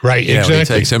 Right, yeah, exactly. He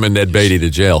takes him and Ned Beatty to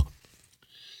jail.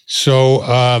 So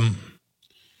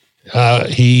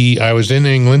I was in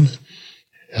England.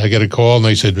 I got a call, and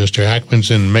they said, "Mr. Hackman's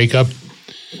in makeup."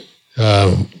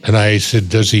 And I said,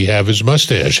 "Does he have his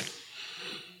mustache?"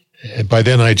 And by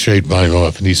then, I'd shaved mine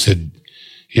off, and he said,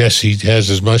 "Yes, he has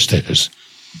his mustache."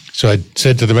 So I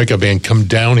said to the makeup man, "Come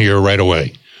down here right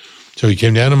away." So he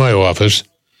came down to my office.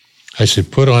 I said,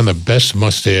 "Put on the best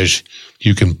mustache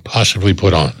you can possibly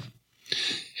put on."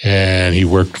 And he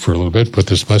worked for a little bit, put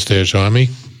this mustache on me.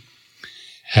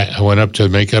 I went up to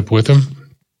makeup with him.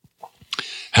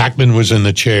 Hackman was in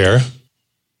the chair.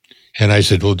 And I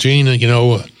said, "Well, Gene,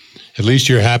 at least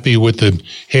you're happy with the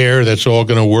hair. That's all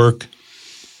going to work.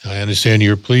 I understand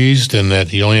you're pleased and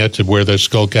that you only have to wear the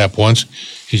skull cap once."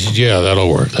 He said, "Yeah, that'll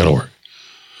work. That'll work."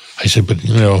 I said, "But,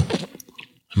 the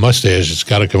mustache, it's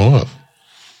got to come off."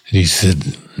 And he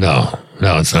said, No,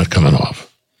 it's not coming off."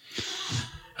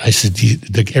 I said,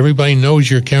 "Everybody knows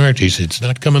your character." He said, "It's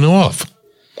not coming off."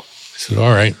 I said,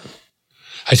 "All right."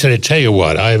 I said, "I tell you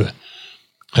what, I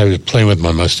was playing with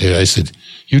my mustache. I said,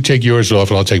 you take yours off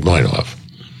and I'll take mine off."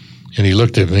 And he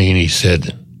looked at me and he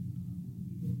said,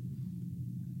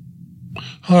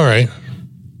 "All right."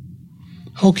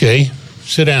 okay,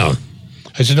 sit down.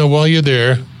 I said, no, while you're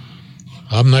there,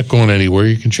 I'm not going anywhere.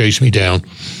 You can chase me down.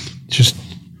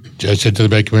 I said to the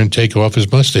Baker, take off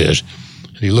his mustache.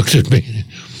 And he looked at me,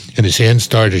 and his hand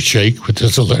started to shake with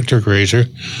this electric razor.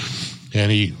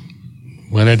 And he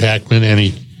went at Hackman, and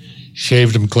he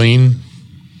shaved him clean.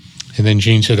 And then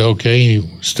Gene said, okay.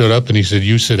 He stood up, and he said,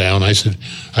 you sit down. I said,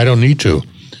 I don't need to.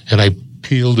 And I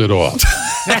peeled it off.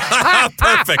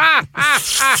 Perfect.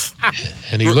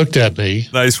 And he looked at me.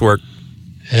 Nice work.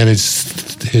 And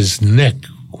his neck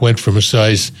went from a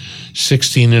size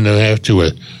 16 and a half to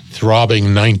a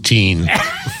throbbing 19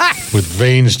 with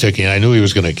veins sticking. I knew he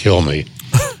was going to kill me.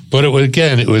 But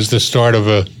it was the start of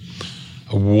a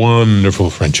wonderful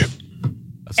friendship.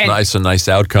 That's nice, a nice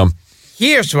outcome.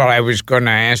 Here's what I was going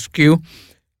to ask you.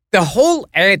 The whole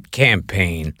ad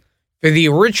campaign for the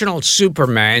original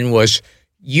Superman was,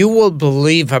 you will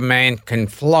believe a man can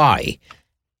fly.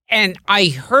 And I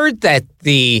heard that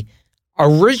the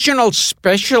original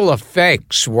special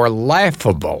effects were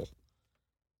laughable.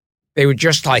 They were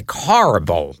just like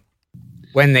horrible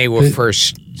when they were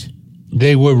first.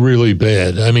 They were really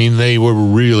bad. I mean, they were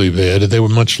really bad. They were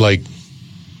much like,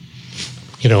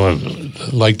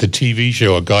 like the TV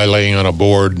show, a guy laying on a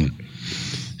board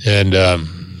and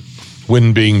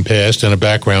wind being passed and a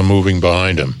background moving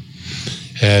behind him.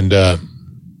 And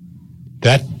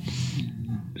that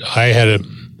I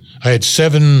had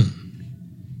 7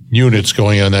 units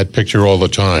going on that picture all the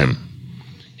time.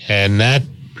 And that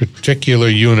particular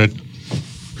unit,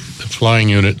 the flying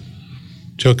unit,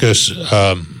 took us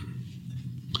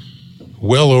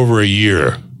well over a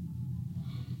year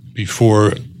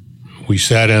before we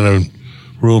sat in a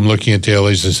room looking at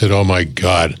dailies and said, oh my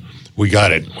God, we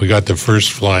got it. We got the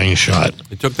first flying shot.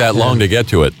 It took that long to get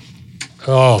to it.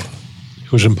 Oh,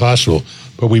 it was impossible.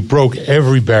 But we broke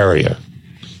every barrier.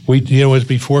 It was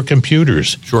before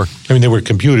computers. Sure. I mean, there were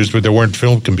computers, but there weren't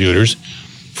film computers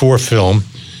for film.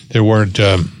 There weren't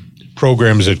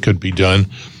programs that could be done.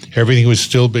 Everything was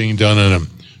still being done in a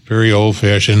very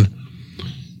old-fashioned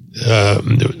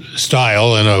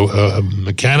style and a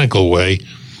mechanical way.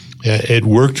 It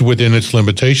worked within its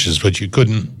limitations, but you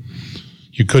couldn't.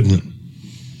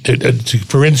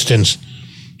 For instance,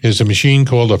 there's a machine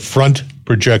called a front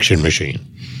projection machine,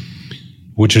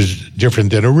 which is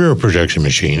different than a rear projection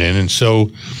machine. And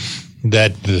so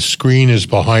that the screen is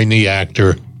behind the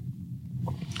actor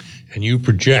and you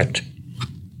project,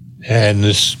 and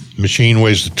this machine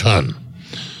weighs a ton.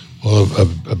 Well,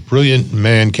 a brilliant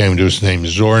man came to us named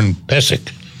Zorn Pesek,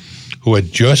 who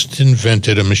had just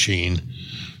invented a machine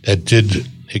that did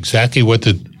exactly what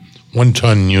the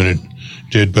 1-ton unit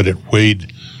did, but it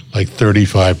weighed like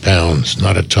 35 pounds,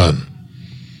 not a ton.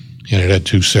 And it had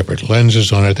 2 separate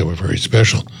lenses on it that were very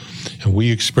special. And we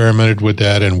experimented with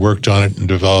that and worked on it and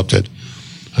developed it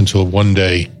until one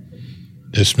day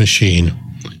this machine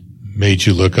made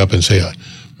you look up and say,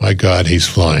 my God, he's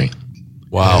flying.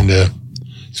 Wow. And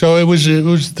so it was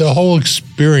the whole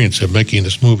experience of making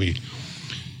this movie.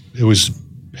 It was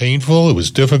painful. It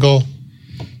was difficult.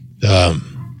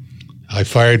 I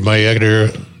fired my editor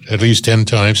at least 10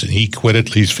 times, and he quit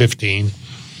at least 15.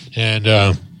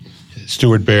 And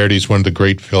Stuart Baird, he's one of the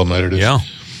great film editors. Yeah.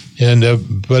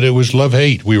 And but it was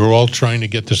love-hate. We were all trying to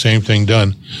get the same thing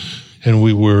done. And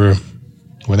when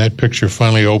that picture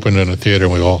finally opened in a theater,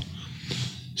 we all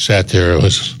sat there.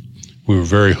 We were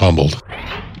very humbled.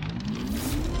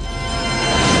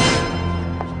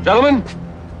 Gentlemen,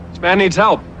 this man needs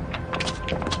help.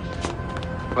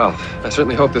 Well, I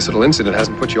certainly hope this little incident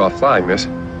hasn't put you off flying, miss.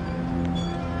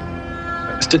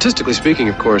 Statistically speaking,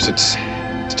 of course, it's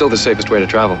still the safest way to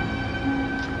travel.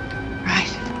 Right.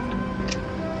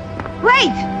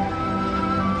 Wait!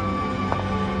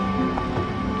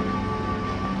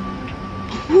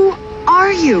 Who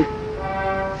are you?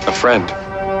 A friend.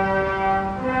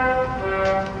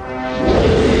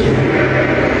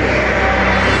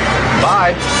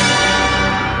 Bye.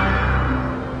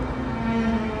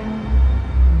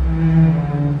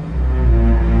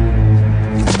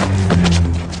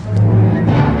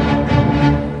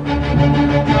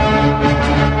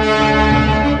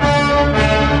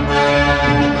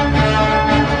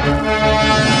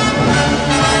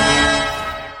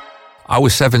 I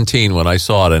was 17 when I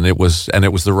saw it, and it was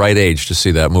the right age to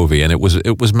see that movie, and it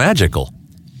was magical.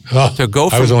 Oh, to go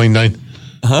from, I was only 9.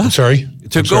 Huh? I'm sorry.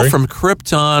 To go from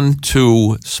Krypton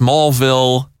to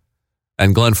Smallville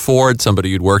and Glenn Ford, somebody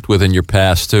you'd worked with in your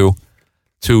past, to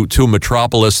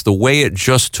Metropolis, the way it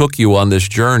just took you on this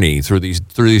journey through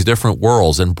these different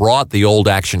worlds and brought the old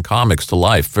Action Comics to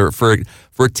life. For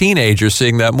a teenager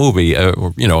seeing that movie, and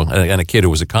a kid who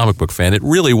was a comic book fan, it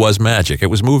really was magic. It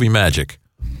was movie magic.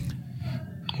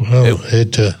 Well,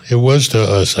 it was to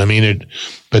us. I mean,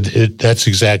 that's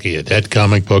exactly it. That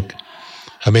comic book.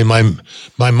 I mean,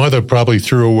 my mother probably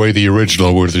threw away the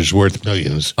original, which is worth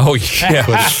millions. Oh yeah.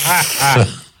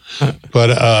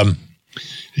 But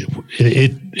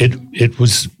it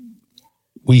was.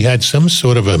 We had some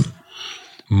sort of a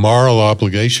moral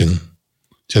obligation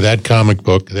to that comic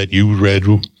book that you read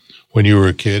when you were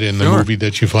a kid, and the movie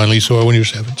that you finally saw when you were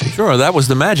 17. Sure, that was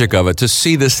the magic of it, to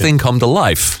see this thing come to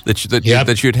life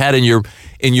that you'd had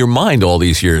in your mind all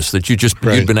these years, that you'd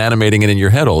been animating it in your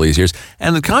head all these years,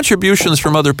 and the contributions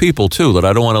from other people too that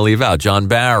I don't want to leave out: John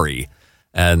Barry,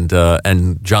 and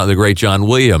the great John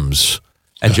Williams,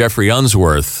 and Jeffrey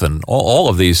Unsworth, and all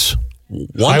of these.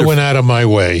 I went out of my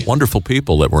way, wonderful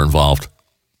people that were involved,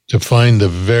 to find the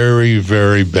very,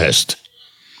 very best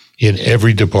in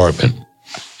every department.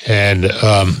 And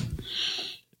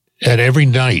every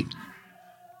night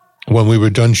when we were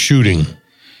done shooting,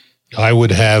 I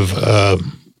would have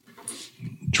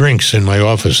drinks in my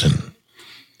office and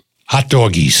hot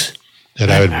doggies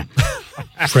that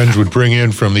friends would bring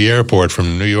in from the airport,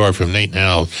 from New York, from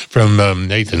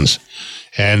Nathan's.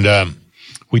 And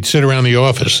we'd sit around the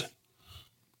office,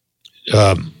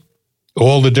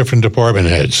 all the different department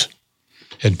heads,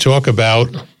 and talk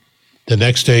about the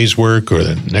next day's work or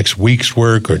the next week's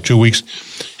work or 2 weeks,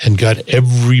 and got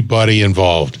everybody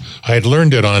involved. I had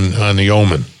learned it on The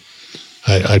Omen.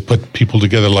 I put people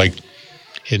together like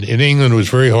in England. It was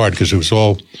very hard because it was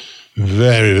all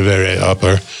very, very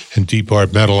upper and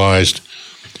departmentalized.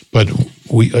 But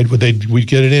we'd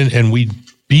get it in, and we'd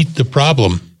beat the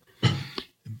problem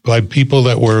by people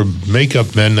that were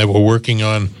makeup men that were working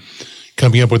on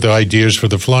coming up with the ideas for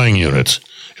the flying units.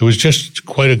 It was just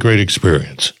quite a great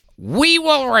experience. We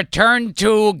will return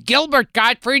to Gilbert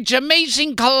Gottfried's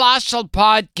Amazing Colossal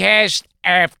Podcast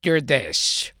after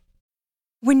this.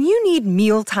 When you need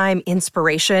mealtime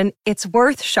inspiration, it's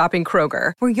worth shopping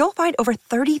Kroger, where you'll find over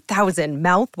 30,000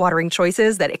 mouth-watering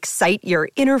choices that excite your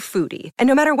inner foodie. And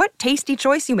no matter what tasty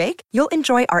choice you make, you'll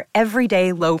enjoy our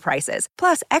everyday low prices,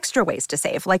 plus extra ways to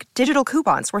save, like digital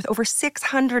coupons worth over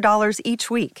 $600 each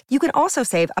week. You can also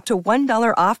save up to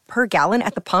 $1 off per gallon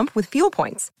at the pump with fuel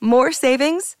points. More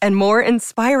savings and more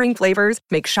inspiring flavors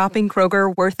make shopping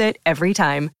Kroger worth it every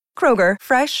time. Kroger,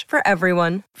 fresh for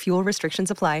everyone. Fuel restrictions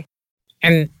apply.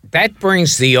 And that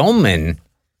brings The Omen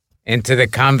into the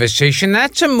conversation.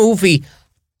 That's a movie.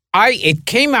 It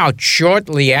came out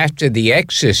shortly after The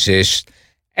Exorcist,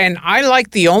 and I like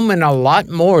The Omen a lot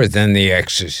more than The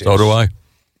Exorcist. So do I.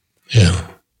 Yeah.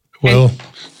 Well,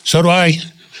 so do I.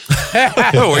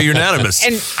 We're unanimous.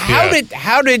 And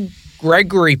how did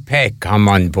Gregory Peck come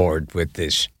on board with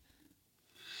this?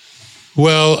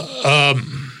 Well,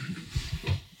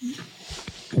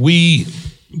 we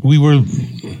were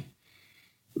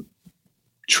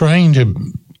trying to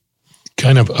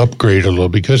kind of upgrade a little,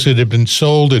 because it had been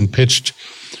sold and pitched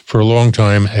for a long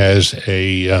time as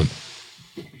a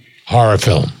horror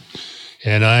film.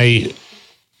 And I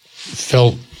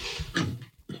felt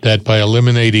that by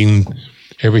eliminating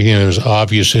everything that was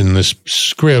obvious in this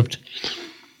script,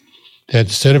 that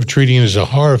instead of treating it as a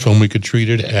horror film, we could treat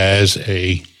it as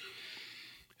a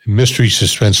mystery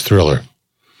suspense thriller.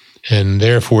 And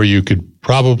therefore, you could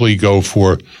probably go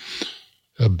for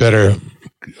a better,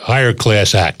 higher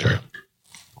class actor.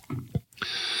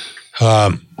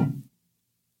 At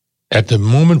the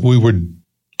moment we were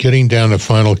getting down to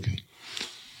final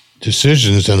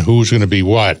decisions on who was going to be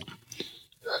what,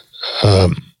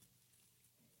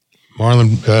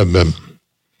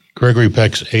 Gregory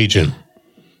Peck's agent,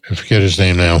 I forget his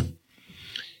name now,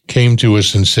 came to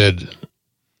us and said,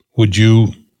 "Would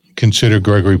you consider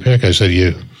Gregory Peck?" I said,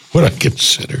 "Yeah, would I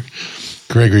consider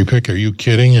Gregory Peck? Are you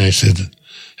kidding?" I said,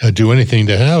 "I'd do anything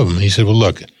to have him." He said, "Well,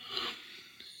 look,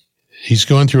 he's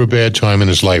going through a bad time in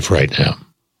his life right now,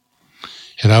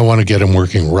 and I want to get him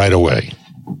working right away.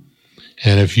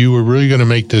 And if you were really going to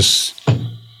make this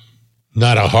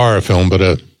not a horror film,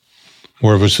 but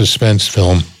more of a suspense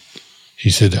film," he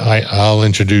said, I'll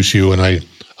introduce you and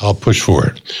I'll push for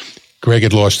it." Greg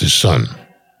had lost his son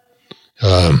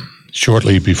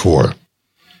shortly before.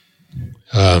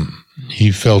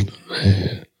 He felt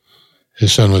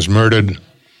his son was murdered.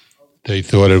 They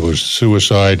thought it was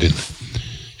suicide. And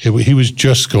he was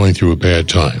just going through a bad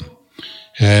time.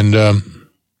 And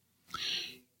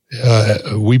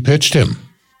we pitched him.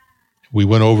 We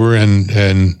went over and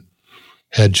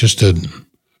had just a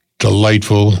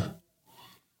delightful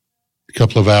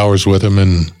couple of hours with him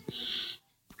and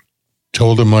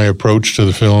told him my approach to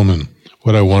the film and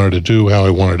what I wanted to do, how I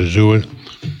wanted to do it.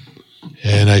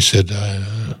 And I said,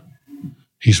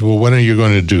 he said, "Well, when are you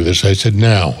going to do this?" I said,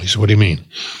 "Now." He said, "What do you mean?"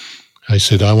 I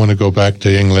said, I want to go back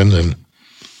to England and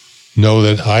know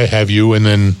that I have you, and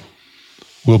then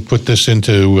we'll put this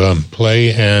into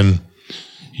play, and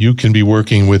you can be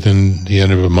working within the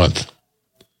end of a month.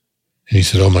 And he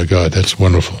said, oh, my God, that's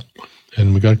wonderful.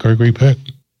 And we got Gregory Peck.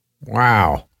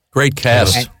 Wow. Great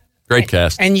cast. Great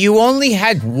cast. And you only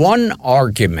had one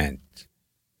argument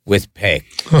with Peck.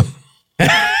 Oh,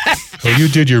 you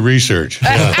did your research.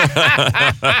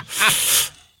 Yeah.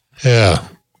 Yeah,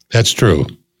 that's true.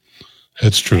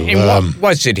 That's true. And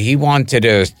what was it? He wanted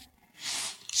to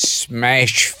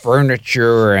smash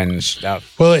furniture and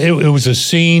stuff. Well, it was a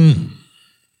scene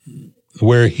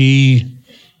where he...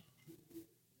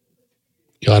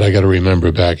 God, I got to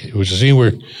remember back. It was a scene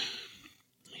where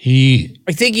I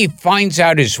think he finds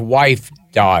out his wife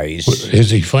dies.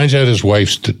 He finds out his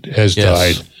wife has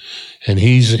died, and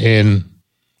he's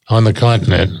on the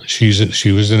continent. She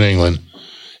was in England,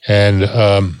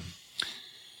 and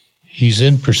he's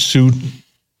in pursuit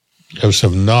of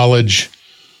some knowledge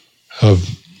of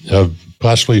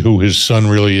possibly who his son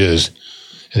really is,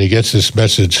 and he gets this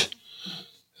message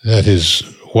that his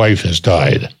wife has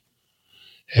died,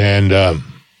 and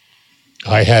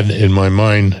I had in my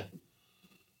mind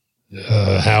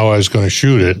how I was going to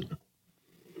shoot it.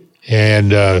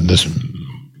 And this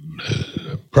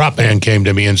prop man came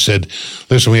to me and said,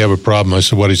 listen, we have a problem. I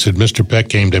said, what? He said, Mr. Peck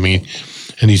came to me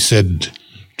and he said,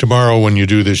 tomorrow when you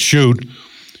do this shoot,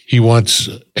 he wants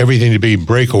everything to be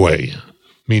breakaway,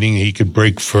 meaning he could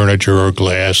break furniture or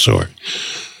glass or...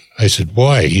 I said,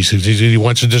 why? He said, he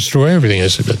wants to destroy everything. I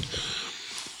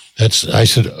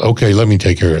said, okay, let me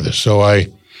take care of this. So I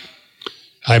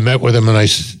met with him and I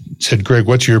said, Greg,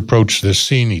 what's your approach to this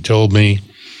scene? He told me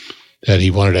that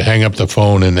he wanted to hang up the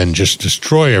phone and then just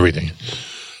destroy everything.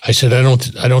 I said, I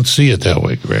don't see it that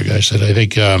way, Greg. I said, I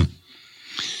think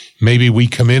maybe we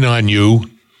come in on you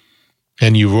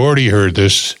and you've already heard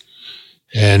this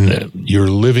and you're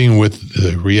living with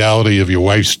the reality of your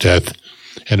wife's death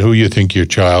and who you think your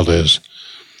child is.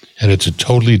 And it's a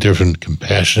totally different,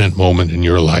 compassionate moment in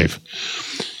your life.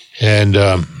 And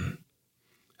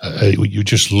you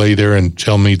just lay there and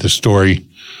tell me the story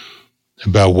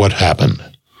about what happened.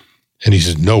 And he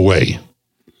said, no way.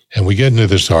 And we get into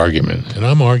this argument. And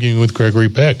I'm arguing with Gregory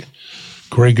Peck.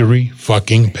 Gregory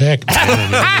fucking Peck.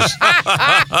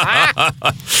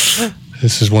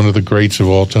 This is one of the greats of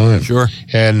all time. Sure.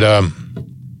 And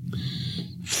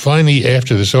finally,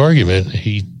 after this argument,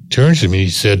 he turns to me and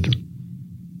he said,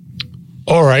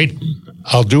 all right,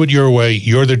 I'll do it your way.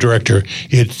 You're the director.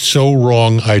 It's so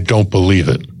wrong, I don't believe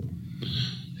it.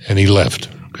 And he left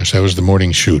because that was the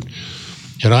morning shoot.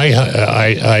 And I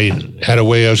had a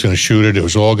way I was going to shoot it. It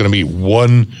was all going to be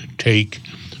one take,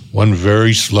 one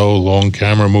very slow, long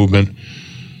camera movement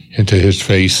into his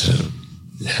face.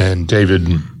 And David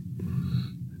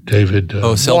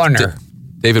Warner.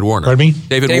 David Warner. Pardon me?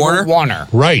 David Warner?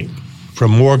 Right.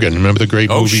 From Morgan. Remember the great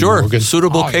movie? Oh, sure. Morgan?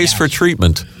 Suitable case for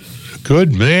treatment.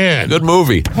 Good man. Good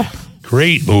movie.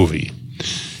 Great movie.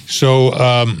 So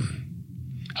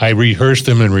I rehearsed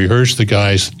them and rehearsed the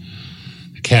guys,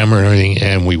 the camera and everything,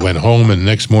 and we went home, and the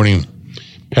next morning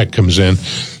Peck comes in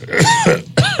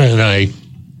and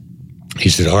he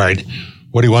said, all right,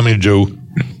 what do you want me to do?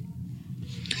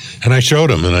 And I showed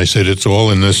him and I said, it's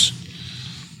all in this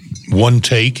one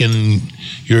take, and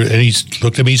he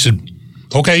looked at me, he said,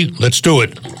 okay, let's do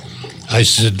it. I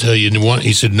said, you want?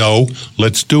 He said, no,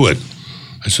 let's do it.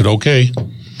 I said, okay.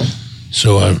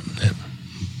 So I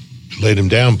laid him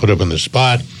down, put him on the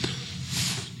spot,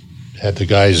 had the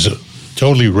guys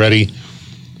totally ready,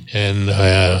 and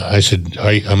I said,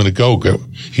 I'm going to go.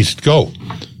 He said, go.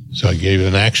 So I gave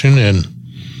an action, and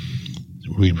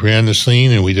we ran the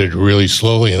scene, and we did it really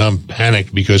slowly, and I'm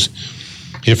panicked because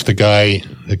if the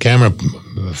camera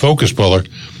focus puller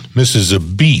misses a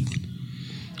beat,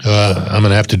 I'm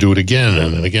going to have to do it again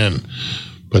and again.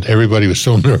 But everybody was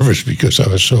so nervous because I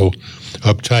was so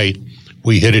uptight.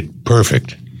 We hit it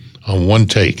perfect on one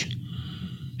take,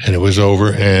 and it was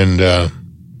over. And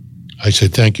I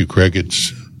said, thank you, Craig.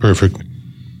 It's perfect.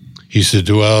 He said,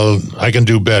 well, I can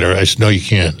do better. I said, no, you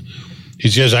can't. He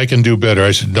says, I can do better.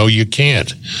 I said, no, you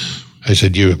can't. I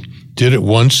said, you did it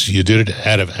once. You did it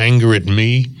out of anger at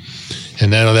me.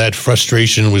 And now that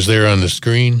frustration was there on the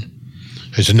screen.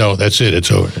 I said, no, that's it.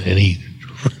 It's over. And he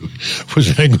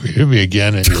was angry at me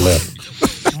again, and he left.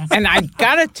 And I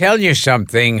got to tell you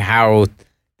something, how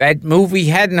that movie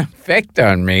had an effect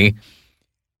on me.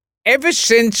 Ever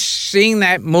since seeing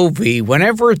that movie,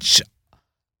 whenever it's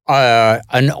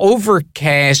an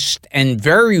overcast and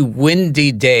very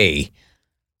windy day,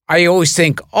 I always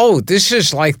think, oh, this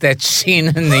is like that scene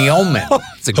in The Omen.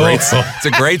 It's a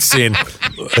great scene.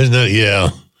 Isn't it? Yeah.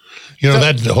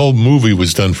 That whole movie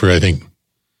was done for, I think,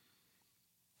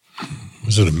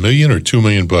 was it $1 million or $2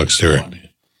 million there?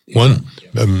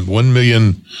 $1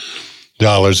 million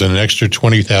and an extra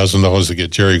 $20,000 to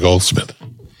get Jerry Goldsmith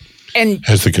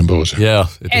as the composer. Yeah,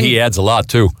 he adds a lot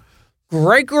too.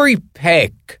 Gregory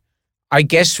Peck, I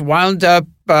guess, wound up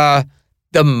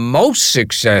the most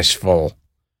successful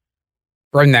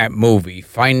from that movie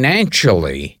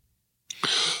financially.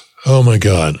 Oh my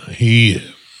God, he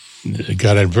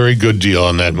got a very good deal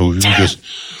on that movie because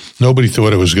nobody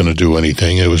thought it was going to do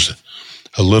anything. It was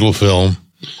a little film,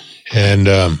 and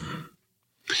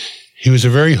he was a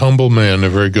very humble man, a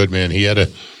very good man.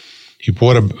 He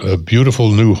bought a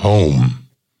beautiful new home,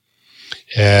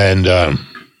 and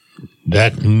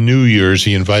that New Year's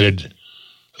he invited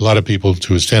a lot of people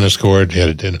to his tennis court. He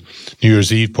had a New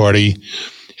Year's Eve party,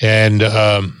 and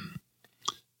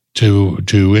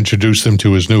to introduce them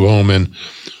to his new home. And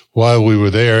while we were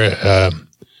there,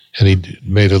 and he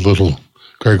made a little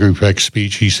Gregory Peck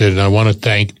speech, he said, and I want to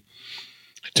thank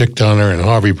Dick Donner and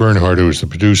Harvey Bernhard, who was the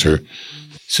producer.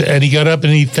 So, and he got up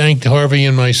and he thanked Harvey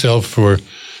and myself for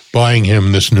buying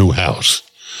him this new house,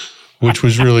 which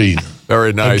was really,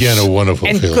 very nice. Again, a wonderful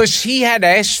and feeling. because he had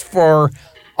asked for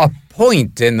a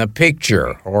point in the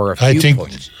picture or a few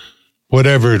points.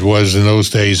 Whatever it was in those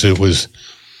days, it was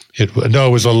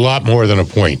a lot more than a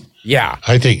point. Yeah.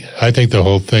 I think the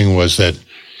whole thing was that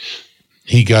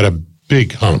he got a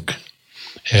big hunk,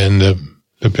 and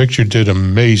the picture did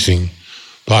amazing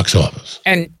box office.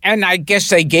 And I guess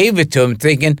they gave it to him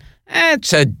thinking,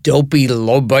 it's a dopey,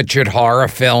 low-budget horror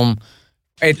film.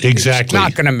 Exactly. It's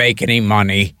not going to make any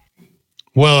money.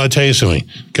 Well, I'll tell you something.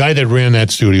 The guy that ran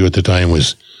that studio at the time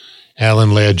was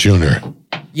Alan Ladd Jr.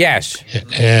 Yes.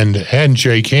 And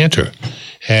Jay Cantor.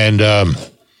 And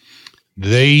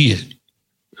they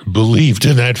believed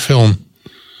in that film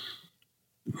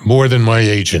more than my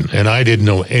agent. And I didn't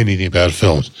know anything about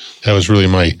films. That was really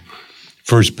my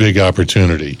first big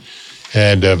opportunity.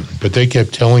 And but they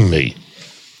kept telling me,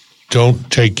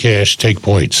 don't take cash, take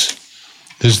points.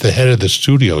 This is the head of the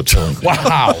studio telling me.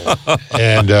 Wow.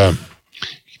 And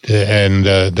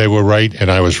they were right,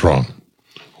 and I was wrong,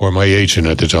 or my agent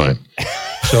at the time.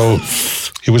 So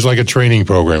it was like a training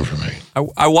program for me.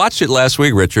 I watched it last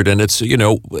week, Richard, and it's,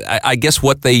 I guess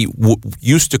what they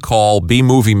used to call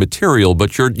B-movie material,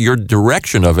 but your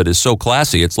direction of it is so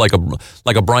classy. It's like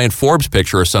a Brian Forbes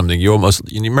picture or something. You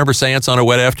remember Seance on a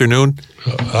Wet Afternoon?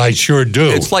 I sure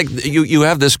do. It's like you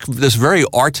have this very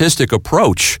artistic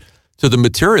approach to the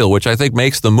material, which I think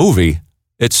makes the movie.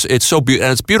 It's so and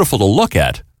it's beautiful to look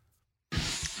at.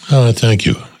 Oh, thank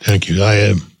you.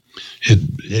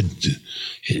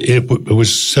 It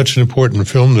was such an important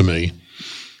film to me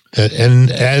that, and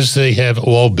as they have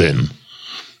all been,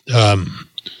 the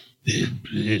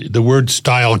word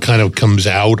style kind of comes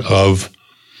out of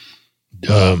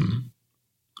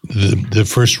the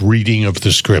first reading of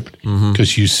the script,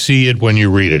 because you see it when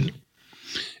you read it,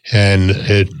 and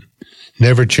it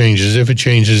never changes. If it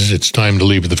changes, it's time to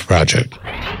leave the project.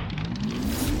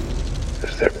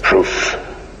 Is there proof?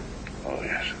 Oh,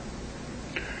 yes.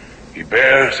 He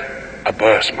bears a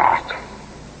birthmark,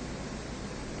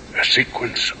 a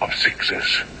sequence of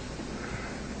sixes.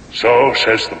 So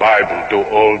says the Bible to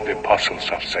all the apostles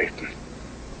of Satan.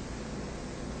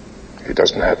 He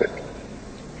doesn't have it.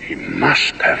 He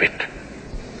must have it.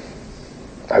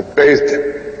 I've bathed him.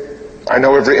 I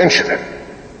know every inch of him.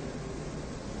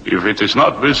 If it is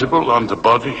not visible on the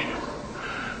body,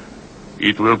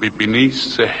 it will be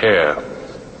beneath the hair.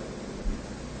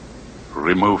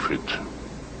 Remove it.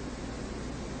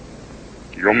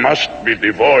 You must be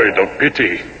devoid of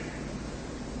pity.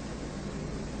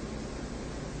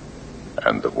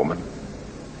 And the woman?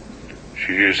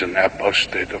 She is an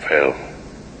apostate of hell.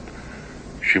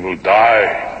 She will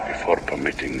die before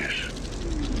permitting this.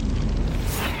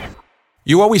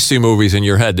 You always see movies in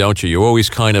your head, don't you? You always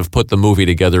kind of put the movie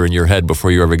together in your head before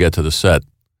you ever get to the set.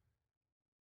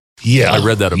 Yeah. I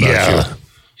read that about you.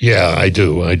 Yeah, I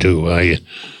do.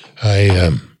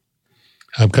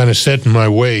 I'm kind of set in my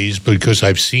ways because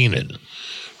I've seen it.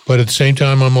 But at the same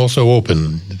time, I'm also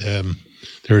open.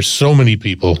 There are so many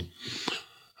people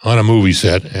on a movie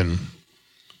set, and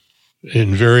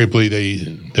invariably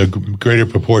the greater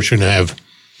proportion have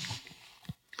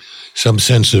some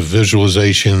sense of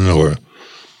visualization or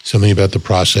something about the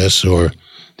process or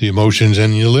the emotions,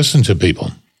 and you listen to people.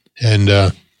 And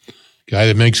guy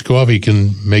that makes coffee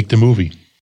can make the movie.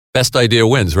 Best idea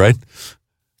wins, right?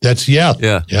 That's, yeah.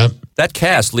 That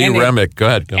cast, Lee Remick, go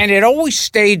ahead. And it always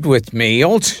stayed with me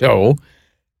also,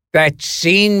 that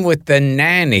scene with the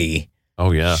nanny.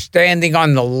 Oh, yeah. Standing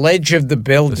on the ledge of the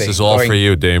building. This is all for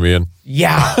you, Damien.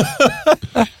 Yeah.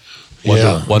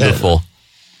 Wonderful.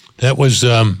 That was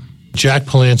Jack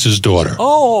Palance's daughter.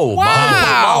 Oh,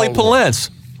 Wow. Molly Palance.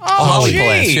 Oh, Holly jeez.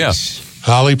 Palance, yeah.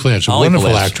 Holly Palance, a Holly wonderful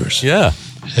Palance. actress. Yeah.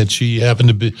 And she happened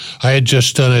to be, I had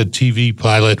just done a TV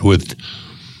pilot with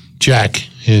Jack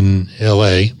in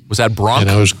L.A. Was that Bronx?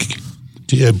 And I was,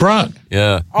 Bronx.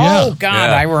 Yeah. Oh, God,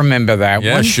 Yeah. I remember that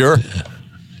Yeah, one. sure.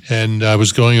 And I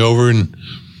was going over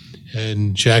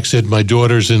and Jack said, my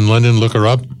daughter's in London, look her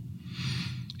up.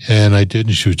 And I did,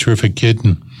 and she was a terrific kid.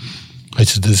 And I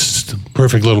said, this is the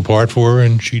perfect little part for her,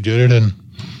 and she did it, and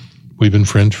we've been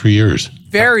friends for years.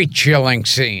 Very chilling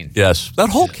scene. Yes. That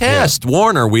whole cast,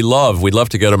 Warner, we love. We'd love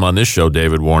to get him on this show,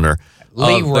 David Warner.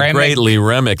 Lee The Remick. great Lee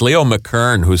Remick. Leo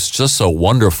McKern, who's just so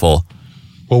wonderful.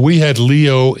 Well, we had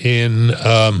Leo in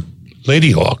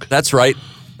Lady Hawk. That's right.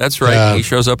 That's right. He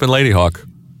shows up in Lady Hawk.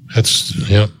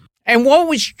 Yeah. And what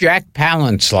was Jack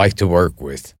Palance like to work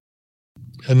with?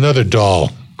 Another doll.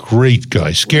 Great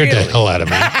guy. Scared the hell out of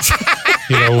me.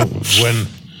 You know,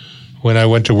 when I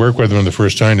went to work with him the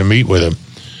first time to meet with him,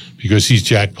 because he's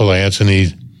Jack Palance and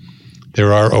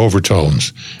there are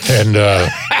overtones. And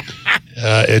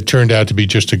it turned out to be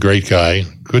just a great guy.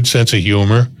 Good sense of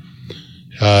humor.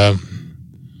 And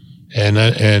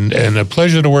a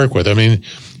pleasure to work with. I mean,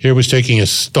 here was taking a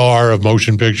star of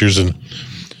motion pictures and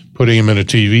putting him in a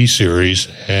TV series,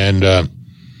 and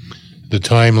the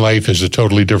Time Life is a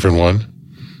totally different one,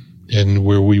 and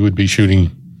where we would be shooting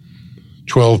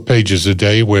 12 pages a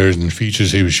day, whereas in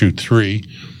features he would shoot 3.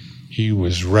 He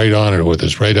was right on it with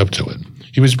us, right up to it.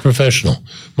 He was a professional,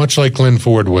 much like Glenn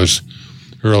Ford was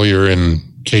earlier in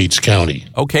Cates County.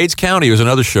 Oh, Cates County was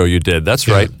another show you did. That's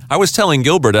right. I was telling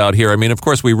Gilbert out here, I mean, of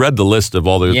course, we read the list of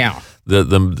all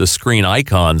the screen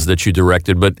icons that you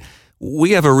directed, but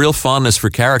we have a real fondness for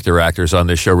character actors on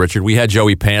this show, Richard. We had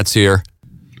Joey Pants here.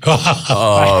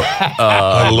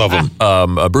 I love him.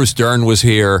 Bruce Dern was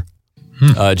here.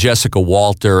 Jessica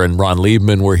Walter and Ron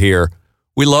Liebman were here.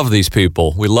 We love these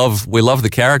people. We love the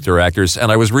character actors.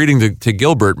 And I was reading to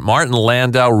Gilbert, Martin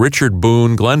Landau, Richard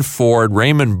Boone, Glenn Ford,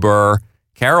 Raymond Burr,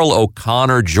 Carol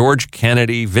O'Connor, George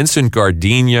Kennedy, Vincent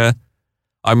Gardenia.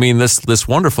 I mean, this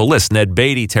wonderful list. Ned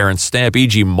Beatty, Terrence Stamp,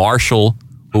 E.G. Marshall,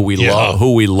 who we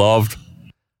loved.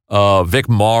 Vic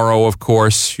Morrow, of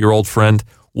course, your old friend.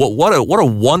 What a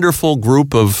wonderful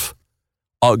group of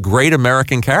great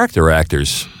American character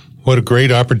actors. What a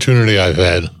great opportunity I've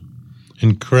had.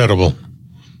 Incredible.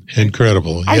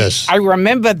 Yes. I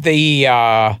remember the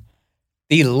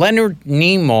Leonard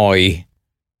Nimoy.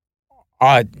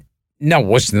 No, it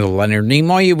wasn't the Leonard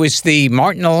Nimoy. It was the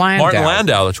Martin Landau. Martin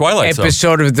Landau, the Twilight Zone.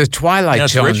 Episode of the Twilight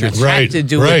Zone. Richard's. That had to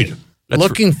do with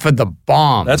looking for the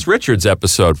bomb. That's Richard's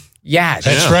episode. Yes.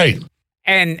 That's right.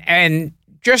 And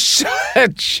just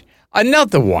such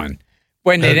another one.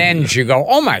 When it ends, you go,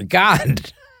 oh, my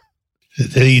God.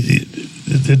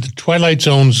 The Twilight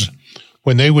Zones,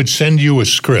 when they would send you a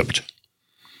script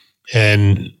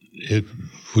and it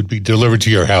would be delivered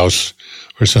to your house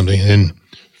or something, and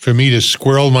for me to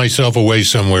squirrel myself away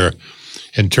somewhere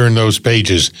and turn those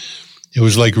pages, it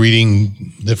was like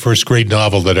reading the first great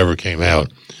novel that ever came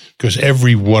out, because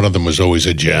every one of them was always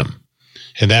a gem.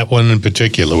 And that one in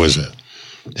particular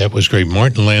that was great.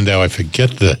 Martin Landau, I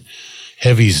forget the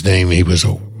heavy's name. He was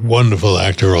a wonderful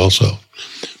actor also.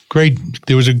 Great.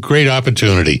 There was a great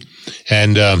opportunity.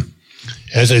 And every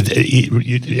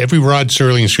Rod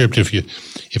Serling script,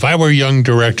 if I were a young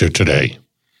director today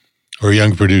or a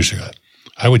young producer,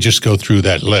 I would just go through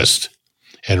that list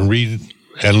and read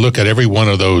and look at every one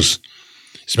of those.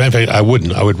 As a matter of fact, I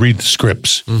wouldn't. I would read the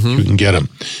scripts. You can get them,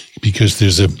 because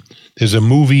there's a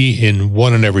movie in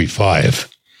 1 in every 5.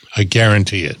 I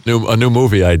guarantee it. A new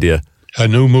movie idea. A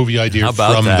new movie idea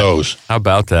from those. How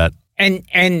about that?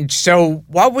 And so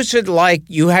what was it like?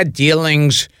 You had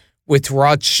dealings with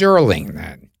Rod Serling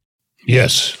then?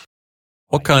 Yes.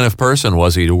 What kind of person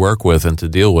was he to work with and to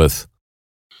deal with?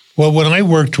 Well, when I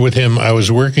worked with him, I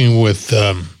was working with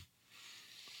a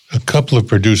couple of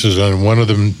producers, and one of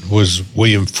them was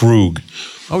William Frug,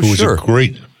 who was a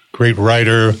great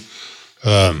writer,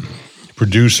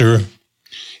 producer.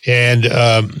 And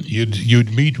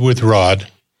you'd meet with Rod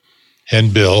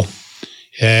and Bill,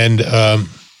 and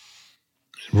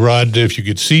Rod, if you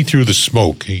could see through the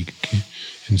smoke,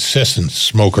 incessant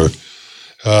smoker.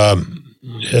 But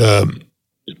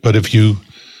if you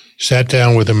sat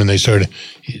down with him and they started,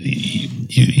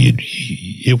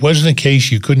 it wasn't a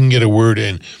case you couldn't get a word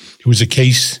in. It was a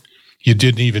case you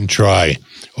didn't even try.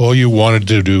 All you wanted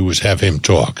to do was have him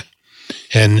talk.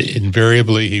 And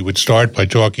invariably, he would start by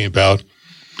talking about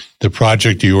the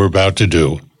project you were about to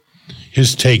do,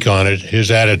 his take on it,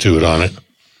 his attitude on it.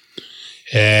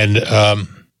 And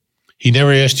he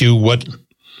never asked you what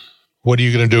what are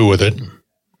you going to do with it?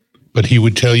 But he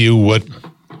would tell you what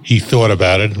he thought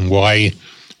about it and why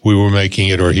we were making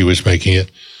it or he was making it.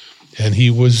 And he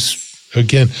was,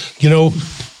 again,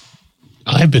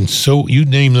 I've been you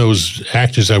name those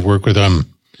actors I've worked with.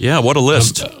 Yeah, what a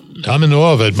list. I'm in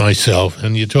awe of it myself.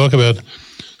 And you talk about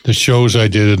the shows I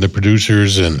did and the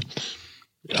producers and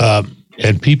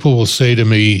people will say to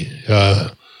me,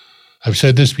 I've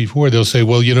said this before, they'll say,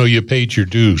 well, you paid your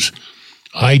dues.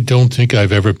 I don't think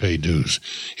I've ever paid dues.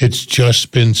 It's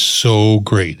just been so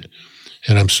great.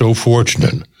 And I'm so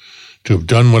fortunate to have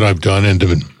done what I've done and to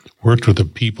have worked with the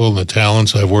people and the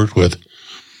talents I've worked with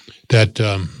that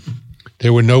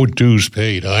there were no dues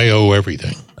paid. I owe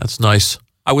everything. That's nice.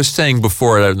 I was saying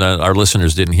before, our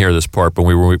listeners didn't hear this part, but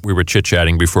we were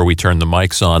chit-chatting before we turned the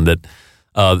mics on, that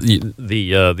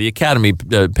the Academy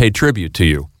paid tribute to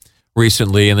you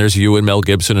recently, and there's you and Mel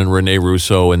Gibson and Rene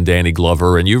Russo and Danny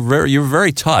Glover, and you're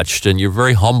very touched and you're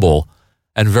very humble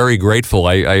and very grateful.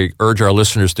 I urge our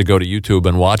listeners to go to YouTube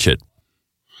and watch it.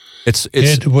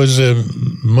 It was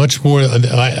much more.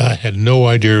 I had no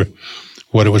idea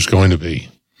what it was going to be.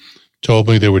 Told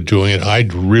me they were doing it. I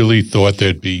really thought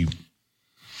there'd be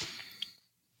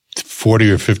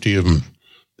 40 or 50 of them.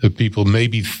 The people,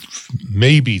 maybe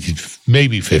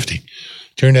 50.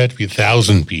 Turned out to be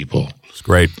 1,000 people. It's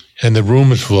great. And the room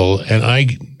was full, and I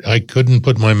couldn't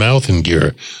put my mouth in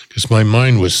gear because my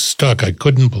mind was stuck. I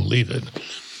couldn't believe it.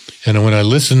 And when I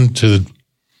listened to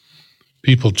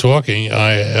people talking,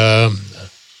 I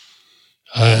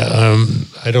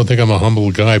don't think I'm a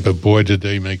humble guy, but boy, did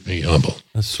they make me humble.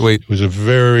 That's sweet. It was a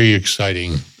very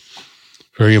exciting,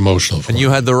 very emotional. And you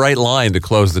had the right line to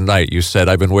close the night. You said,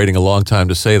 I've been waiting a long time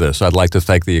to say this. I'd like to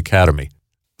thank the Academy.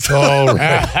 Oh,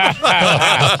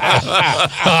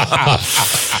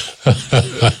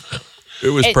 it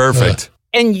was perfect.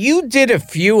 And you did a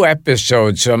few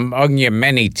episodes, among your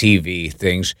many TV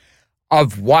things,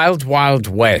 of Wild Wild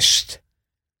West.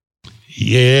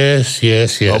 Yes.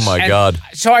 Oh, my God.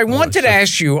 So I wanted to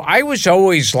ask you, I was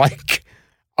always like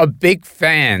a big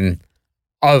fan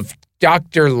of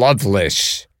Dr.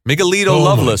 Lovelace. Miguelito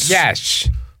Lovelace. Yes.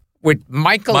 With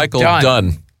Michael Dunn.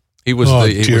 Dunn. He was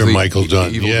Michael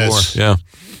Dunn. Yes. Yeah.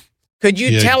 Could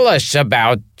you tell us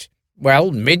about,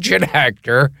 midget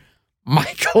actor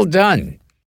Michael Dunn?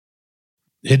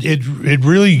 It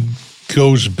really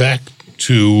goes back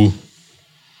to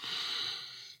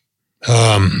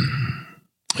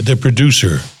the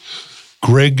producer,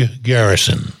 Greg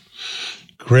Garrison.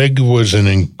 Greg was an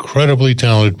incredibly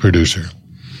talented producer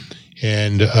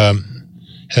and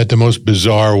had the most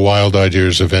bizarre, wild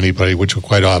ideas of anybody, which were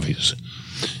quite obvious.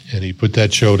 And he put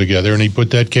that show together, and he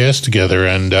put that cast together.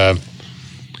 And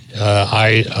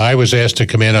I was asked to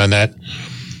come in on that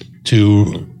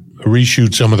to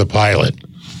reshoot some of the pilot.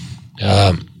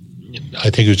 I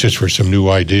think it was just for some new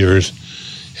ideas.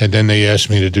 And then they asked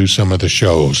me to do some of the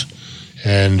shows.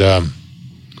 And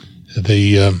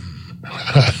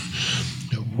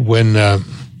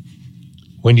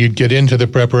when you'd get into the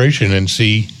preparation and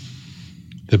see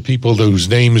the people whose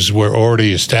names were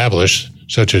already established,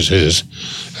 such as his,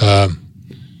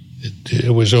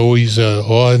 it was always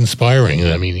awe-inspiring.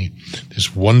 I mean,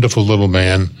 this wonderful little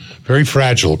man, very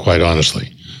fragile, quite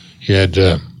honestly. He had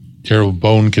terrible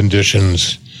bone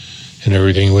conditions and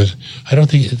everything. Was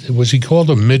he called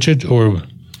a midget or?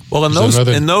 Well,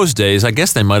 in those days, I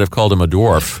guess they might have called him a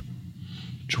dwarf.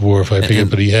 Dwarf, I forget,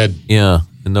 but he had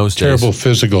in those terrible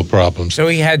physical problems. So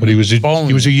he had, but he was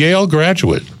a Yale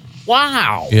graduate.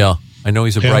 Wow. Yeah, I know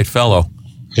he's a bright fellow.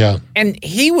 Yeah. And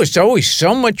he was always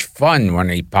so much fun when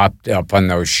he popped up on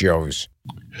those shows.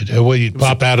 Well, he'd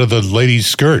pop out of the ladies'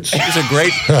 skirts. He's a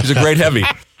great heavy.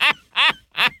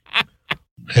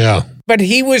 Yeah. But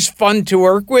he was fun to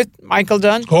work with, Michael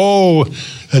Dunn? Oh,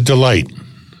 a delight.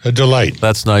 A delight.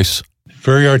 That's nice.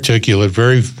 Very articulate,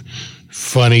 very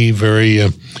funny, very...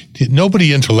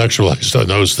 nobody intellectualized on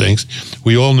those things.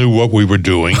 We all knew what we were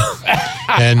doing.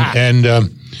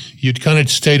 and you'd kind of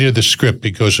stay to the script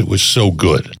because it was so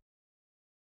good.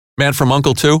 Man from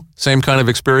U.N.C.L.E. 2, same kind of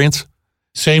experience?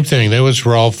 Same thing. That was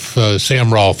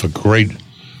Sam Rolfe, a great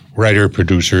writer,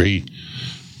 producer. He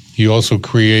also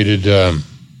created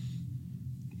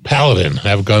Paladin,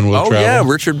 Have Gun Will Travel. Oh, yeah,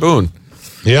 Richard Boone.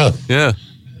 Yeah. Yeah.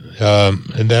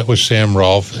 And that was Sam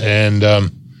Rolfe. And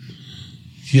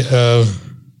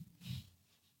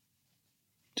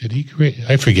did he create?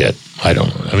 I forget. I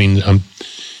don't know. I mean,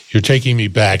 you're taking me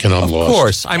back and I'm lost. Of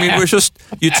course. I mean,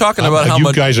 you're talking about how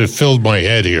much... You guys have filled my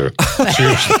head here.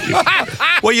 Seriously.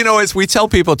 Well, as we tell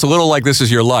people, it's a little like This Is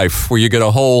Your Life, where you get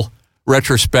a whole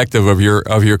retrospective of your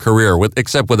career,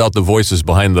 except without the voices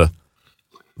behind the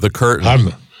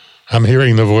curtain. I'm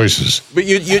hearing the voices. But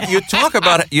you talk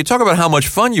about how much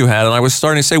fun you had, and I was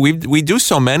starting to say we do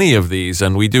so many of these,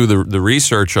 and we do the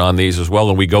research on these as well,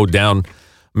 and we go down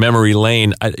memory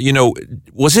lane.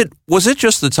 Was it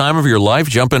just the time of your life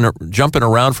jumping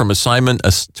around from assignment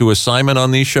to assignment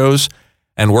on these shows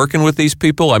and working with these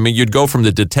people? I mean, you'd go from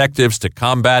the detectives to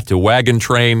Combat to Wagon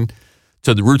Train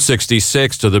to the Route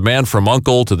 66 to the Man from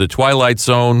U.N.C.L.E. to the Twilight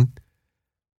Zone.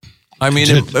 I mean,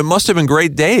 it must have been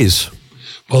great days.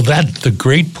 Well, the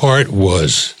great part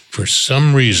was, for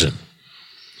some reason,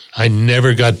 I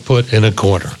never got put in a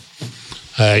corner.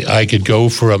 I could go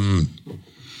from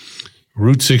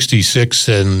Route 66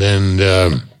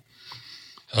 and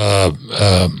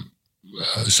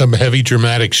some heavy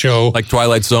dramatic show. Like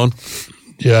Twilight Zone?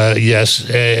 Yes.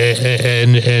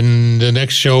 And the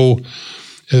next show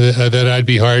that I'd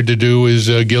be hard to do is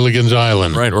Gilligan's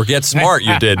Island. Right, or Get Smart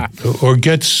you did. Or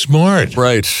Get Smart.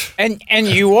 Right. And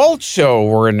you also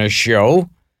were in a show,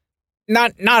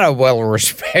 not a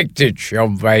well-respected show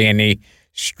by any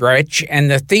stretch, and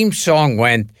the theme song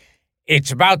went,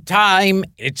 "It's about time,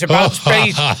 it's about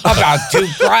space, about two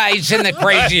guys in the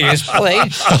craziest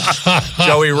place."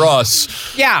 Joey Ross.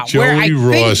 Yeah. Joey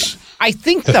Ross. I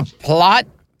think the plot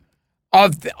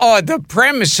of the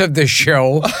premise of the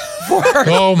show.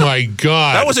 Oh my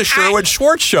God! That was a Sherwood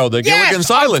Schwartz show, the Gilligan's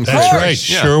Island. That's right,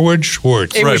 yeah. Sherwood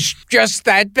Schwartz. It was just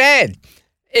that bad.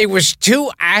 It was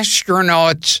two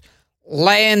astronauts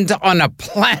land on a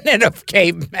planet of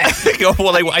cavemen. I think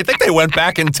they went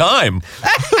back in time.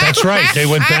 That's right. They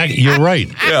went back. You're right.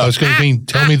 Yeah. I was going to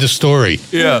tell me the story.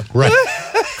 Yeah. Right.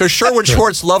 Because Sherwood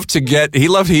Schwartz loved to get, he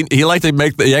liked to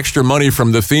make the extra money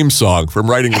from the theme song, from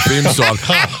writing the theme song,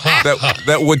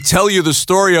 that would tell you the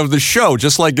story of the show,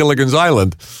 just like Gilligan's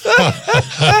Island.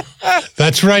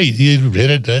 That's right. You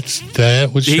hit it.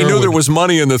 That was He Sherwood. knew there was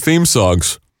money in the theme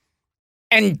songs.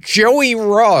 And Joey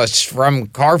Ross from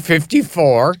Car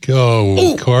 54.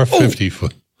 Oh, Car 54.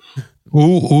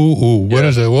 Ooh. What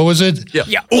is that? What was it?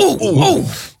 Yeah. Ooh.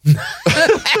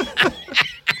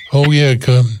 Oh, yeah.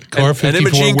 Car 54,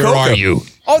 Imogene where Coca. are you?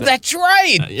 Oh, that's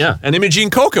right. Yeah. And Imogene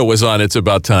Coca was on It's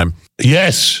About Time.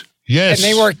 Yes. And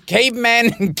they were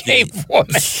caveman and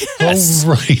cavewoman. Yes. Oh,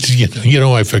 right. You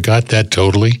know, I forgot that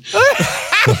totally.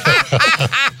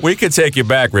 We could take you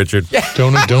back, Richard.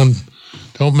 Don't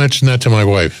mention that to my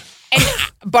wife.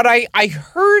 But I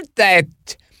heard that,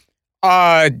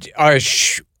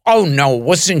 oh, no, it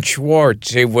wasn't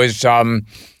Schwartz. It was, Nat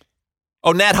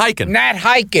Hiken. Nat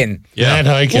Hiken. Yeah. Nat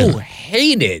Hiken. Who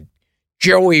hated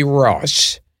Joey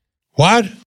Ross. What?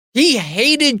 He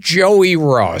hated Joey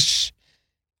Ross.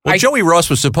 Well, Joey Ross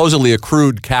was supposedly a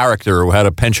crude character who had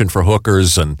a penchant for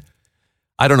hookers, and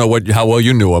I don't know how well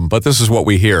you knew him, but this is what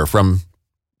we hear from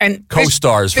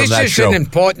co-stars from that show. This is an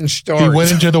important story. He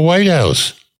went into the White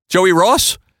House. Joey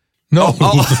Ross? No.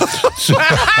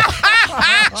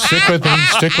 Stick with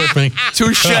me.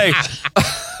 Touche.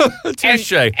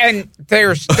 Touche. And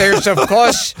there's of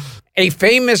course a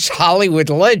famous Hollywood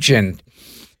legend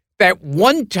that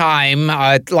one time,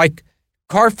 like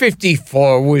Car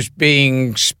 54 was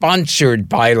being sponsored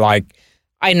by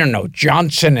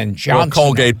Johnson and Johnson. Or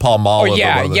Colgate Palmolive. Oh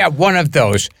yeah, one of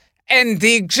those. And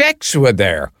the execs were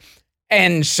there.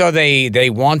 And so they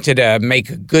wanted to make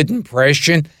a good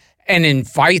impression and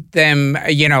invite them,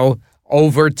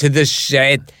 over to the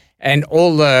set, and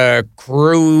all the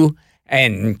crew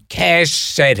and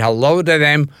cast said hello to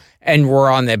them and were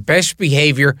on their best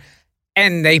behavior.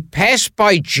 And they passed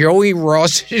by Joey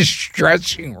Ross's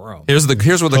dressing room. Here's where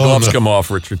the gloves come off,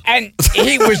 Richard. And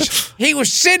he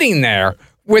was sitting there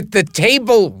with the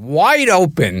table wide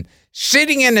open,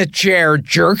 sitting in a chair,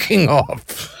 jerking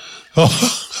off.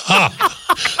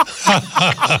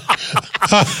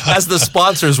 As the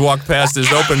sponsors walk past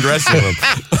his open dressing room.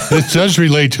 It does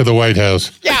relate to the White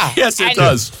House. Yeah. Yes, it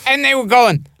does. And they were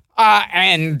going,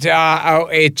 it's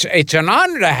an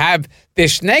honor to have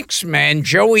this next man,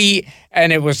 Joey.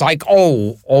 And it was like,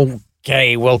 oh,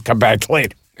 okay, we'll come back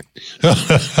later.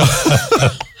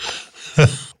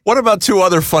 What about two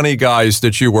other funny guys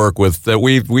that you work with that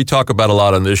we talk about a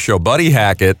lot on this show? Buddy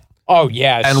Hackett. Oh,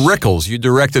 yes. And Rickles. You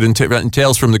directed in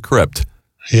Tales from the Crypt.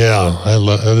 Yeah. I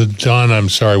love Don, I'm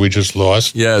sorry we just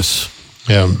lost. Yes.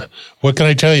 Yeah. What can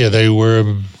I tell you? They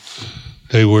were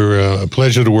a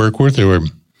pleasure to work with. They were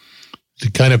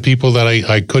the kind of people that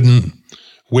I couldn't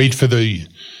wait for the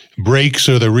breaks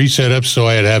or the reset-ups so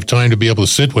I'd have time to be able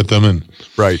to sit with them and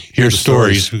hear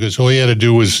stories. Because all you had to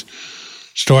do was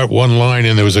start one line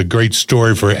and there was a great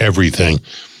story for everything.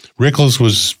 Rickles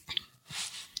was...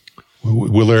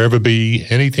 Will there ever be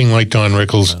anything like Don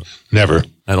Rickles? No. Never.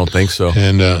 I don't think so.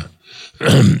 And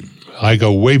I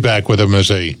go way back with him as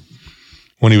a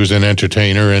when he was an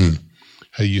entertainer, and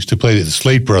I used to play the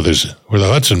Slate Brothers or the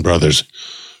Hudson Brothers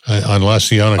on La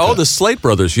Cienega. Oh, the Slate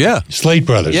Brothers, yeah. Slate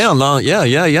Brothers. Yeah, no,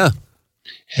 yeah.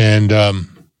 And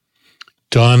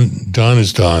Don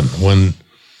is Don. When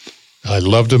I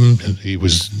loved him, he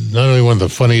was not only one of the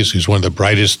funniest, he was one of the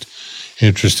brightest,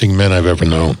 interesting men I've ever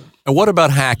known. And what about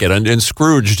Hackett and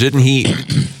Scrooge?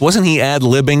 Wasn't he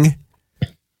ad-libbing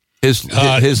his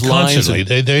lines? Constantly.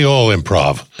 They all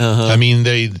improv. I mean,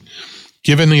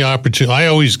 given the opportunity, I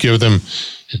always give them,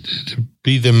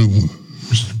 be them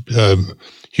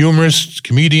humorists,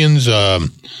 comedians,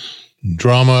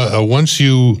 drama. Once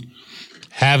you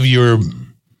have your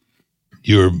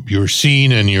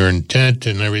scene and your intent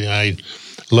and everything, I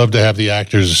love to have the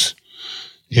actors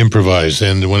improvise.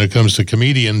 And when it comes to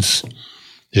comedians,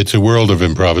 it's a world of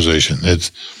improvisation.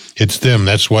 It's them.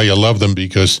 That's why you love them,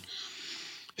 because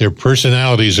their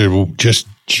personalities are just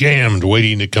jammed,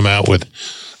 waiting to come out with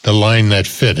the line that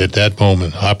fit at that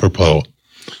moment, apropos.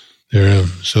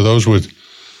 So those were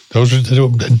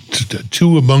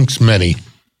two amongst many.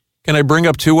 Can I bring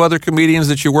up two other comedians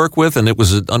that you work with? And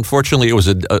unfortunately, it was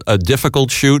a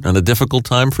difficult shoot and a difficult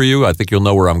time for you. I think you'll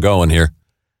know where I'm going here.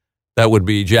 That would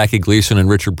be Jackie Gleason and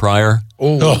Richard Pryor.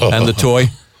 And the toy.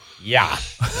 Yeah.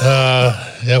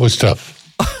 That was tough.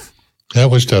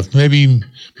 Maybe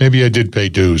I did pay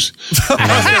dues.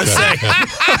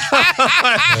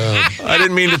 I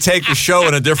didn't mean to take the show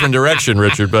in a different direction,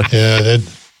 Richard, but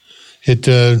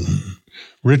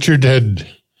Richard had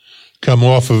come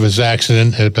off of his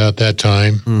accident at about that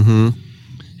time. Mm-hmm.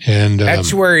 And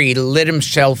that's where he lit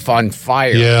himself on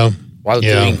fire while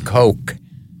doing coke.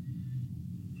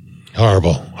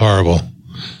 Horrible.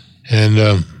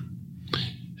 And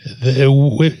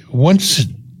once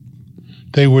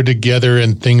they were together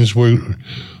and things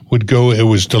would go, it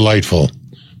was delightful.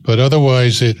 But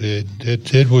otherwise,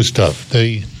 it was tough.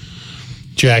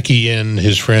 Jackie and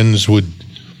his friends would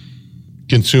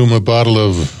consume a bottle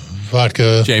of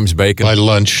vodka, James Bacon, by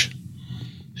lunch,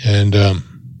 and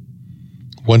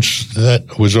once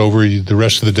that was over, the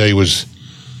rest of the day was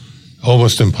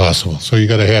almost impossible. So you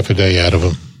got a half a day out of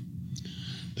them.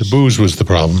 The booze was the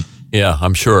problem. Yeah,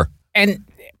 I'm sure. And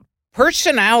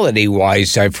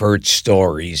personality-wise, I've heard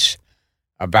stories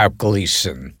about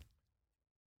Gleason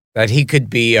that he could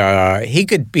be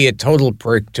a total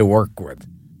prick to work with.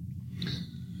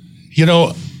 You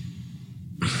know,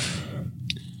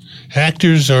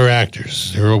 actors are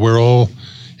actors. We're all,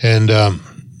 and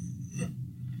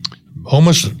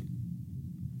almost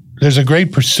there's a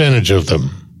great percentage of them,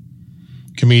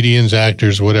 comedians,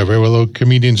 actors, whatever. Well,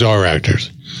 comedians are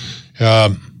actors.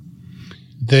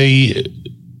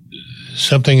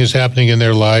 Something is happening in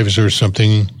their lives, or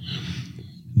something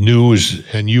new is,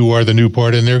 and you are the new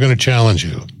part, and they're going to challenge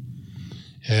you.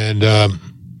 And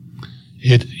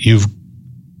you've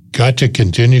got to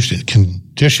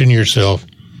condition yourself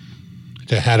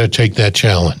to how to take that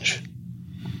challenge.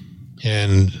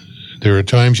 And there are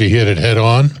times you hit it head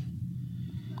on,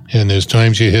 and there's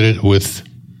times you hit it with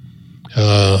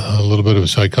a little bit of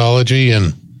psychology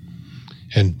and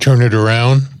turn it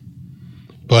around.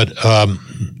 But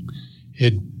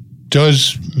it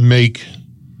does make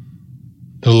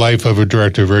the life of a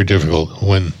director very difficult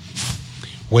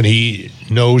when he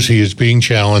knows he is being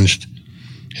challenged,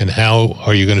 and how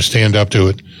are you going to stand up to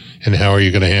it, and how are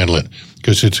you going to handle it?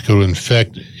 Because it's going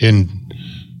to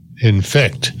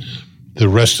infect the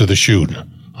rest of the shoot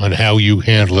on how you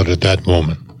handle it at that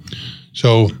moment.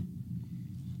 So,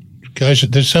 guys,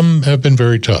 there's some have been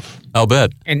very tough. I'll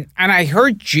bet. And I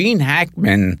heard Gene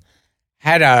Hackman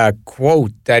had a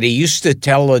quote that he used to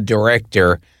tell a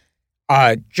director,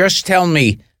 just tell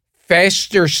me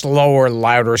faster, slower,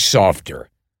 louder, softer.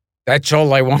 That's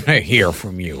all I want to hear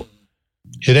from you.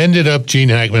 It ended up, Gene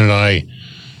Hackman and I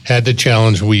had the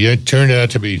challenge. We turned out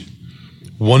to be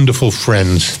wonderful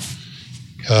friends.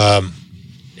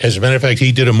 As a matter of fact,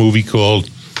 he did a movie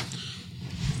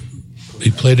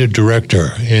he played a director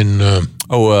in...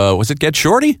 was it Get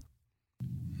Shorty?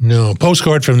 No,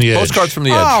 Postcard from the Edge. Postcard from the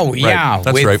Edge. Oh, yeah. Right.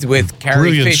 That's right. With Carrie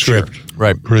Brilliant Fisher. script.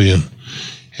 Right. Brilliant.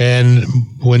 And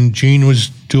when Gene was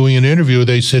doing an interview,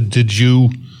 they said, did you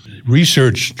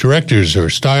research directors or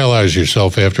stylize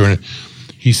yourself after? And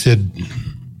he said,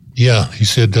 yeah. He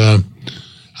said,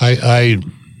 I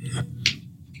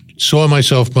saw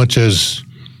myself much as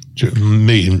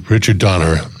me, Richard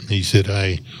Donner. He said,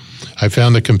 I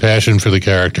found the compassion for the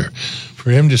character. For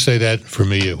him to say that, for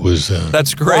me, it was...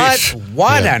 That's great.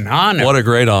 What an honor. What a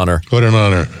great honor. What an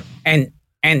honor. And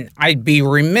I'd be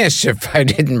remiss if I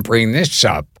didn't bring this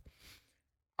up.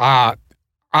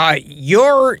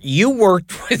 You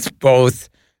worked with both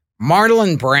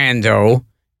Marlon Brando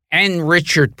and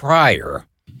Richard Pryor.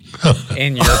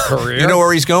 in your career. You know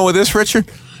where he's going with this, Richard?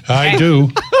 I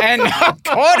do. And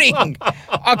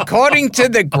according to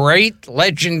the great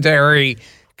legendary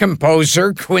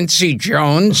composer Quincy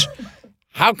Jones,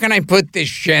 how can I put this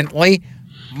gently?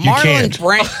 Marlon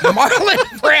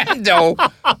Brando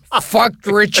fucked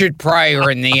Richard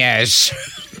Pryor in the ass.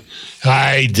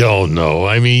 I don't know.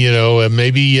 I mean,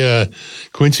 maybe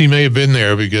Quincy may have been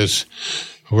there because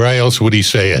where else would he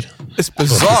say it? It's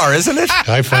bizarre, isn't it?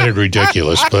 I find it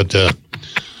ridiculous, but a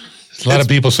lot of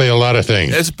people say a lot of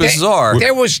things. It's bizarre.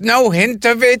 There was no hint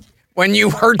of it when you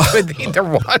worked with either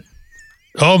one.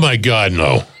 Oh my God,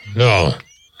 no.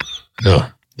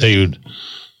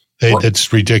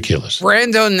 It's ridiculous.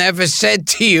 Brando never said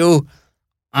to you,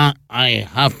 I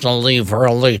have to leave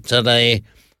early today.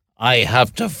 I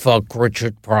have to fuck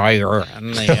Richard Pryor.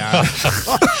 And that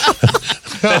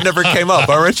never came up,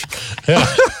 huh, Rich?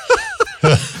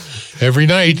 Every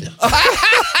night.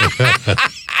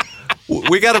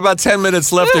 We got about 10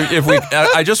 minutes left.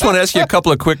 I just want to ask you a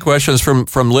couple of quick questions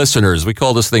from listeners. We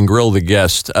call this thing Grill the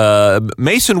Guest.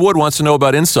 Mason Wood wants to know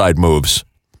about Inside Moves.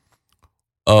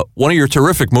 One of your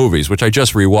terrific movies, which I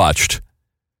just rewatched.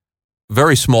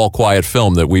 Very small, quiet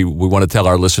film that we want to tell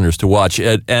our listeners to watch.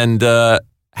 And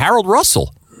Harold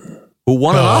Russell, who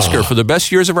won an Oscar for the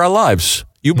best years of our lives.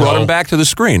 You brought him back to the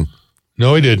screen.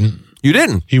 No, he didn't. You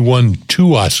didn't? He won 2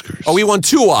 Oscars. Oh, he won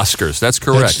 2 Oscars. That's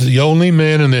correct. That's the only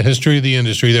man in the history of the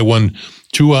industry that won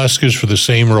 2 Oscars for the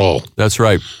same role. That's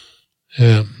right.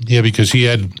 Yeah, because he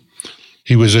was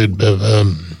he was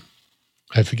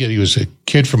a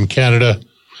kid from Canada,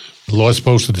 lost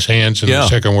both of his hands in the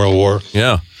Second World War.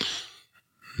 Yeah.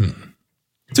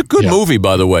 It's a good movie,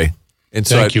 by the way.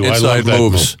 Thank you. Inside I love that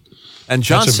Moves. And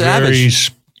John That's a Savage. very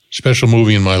special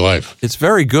movie in my life. It's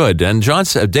very good. And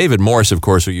David Morse, of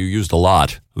course, who you used a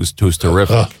lot, who's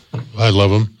terrific. I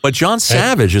love him. But John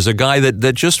Savage is a guy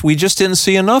that we just didn't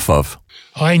see enough of.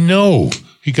 I know.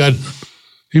 He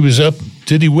was up.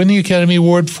 Did he win the Academy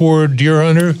Award for Deer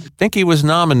Hunter? I think he was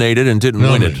nominated and didn't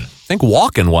win it. I think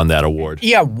Walken won that award.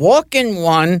 Yeah, Walken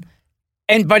won.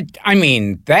 But I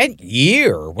mean, that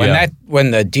year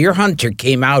when the Deer Hunter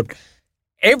came out,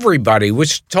 everybody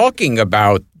was talking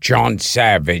about John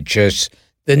Savage as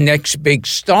the next big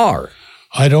star.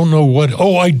 I don't know what.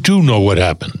 Oh, I do know what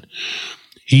happened.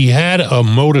 He had a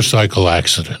motorcycle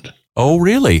accident. Oh,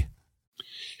 really?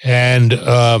 And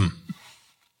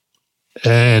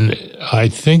I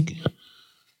think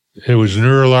there was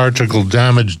neurological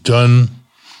damage done,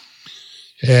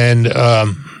 and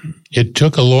it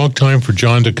took a long time for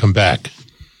John to come back.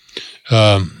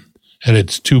 And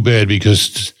it's too bad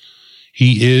because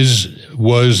he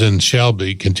was, and shall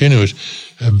be, continuous,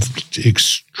 an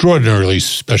extraordinarily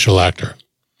special actor.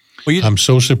 Well, I'm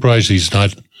so surprised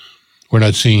we're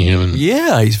not seeing him.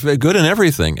 Yeah, he's good in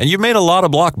everything. And you've made a lot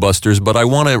of blockbusters, but I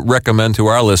want to recommend to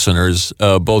our listeners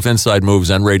both Inside Moves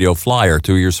and Radio Flyer,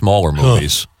 2 of your smaller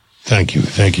movies. Thank you.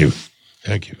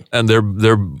 And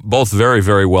they're both very,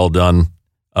 very well done.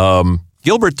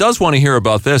 Gilbert does want to hear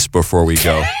about this before we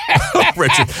go.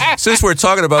 Richard, since we're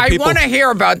talking about people... I want to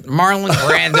hear about Marlon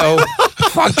Brando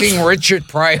fucking Richard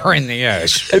Pryor in the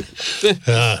ass.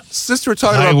 Since we're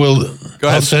talking about...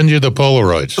 I'll send you the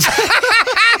Polaroids.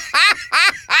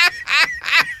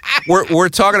 We're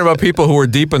talking about people who are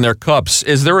deep in their cups.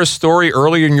 Is there a story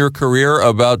early in your career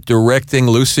about directing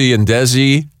Lucy and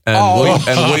Desi and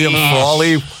William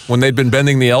Frawley when they'd been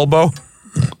bending the elbow?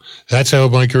 That's how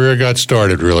my career got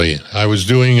started, really. I was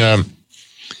doing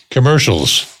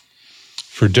commercials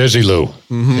for Desilu,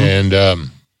 and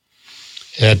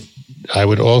I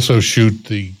would also shoot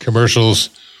the commercials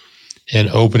and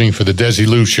opening for the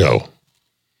Desilu show.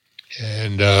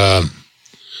 And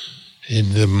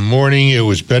in the morning, it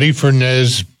was Betty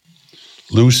Fernandez,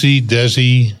 Lucy,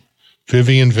 Desi,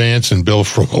 Vivian Vance, and Bill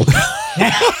Frohl.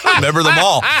 Remember them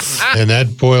all. And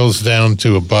that boils down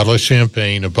to a bottle of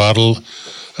champagne, a bottle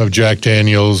of Jack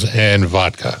Daniels, and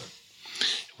vodka,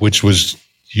 which was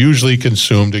usually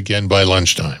consumed again by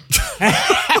lunchtime.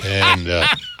 And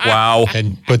wow!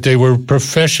 But they were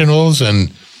professionals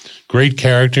and great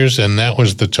characters, and that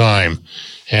was the time.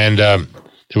 And there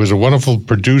was a wonderful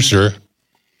producer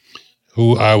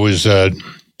who I was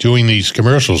doing these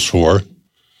commercials for,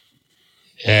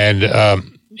 and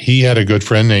he had a good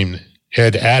friend named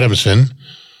Ed Adamson,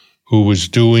 who was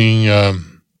doing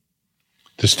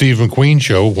the Steve McQueen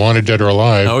show, Wanted Dead or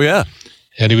Alive. Oh, yeah.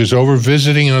 And he was over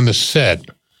visiting on the set.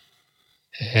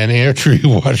 And after he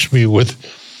watched me with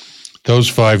those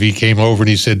 5, he came over and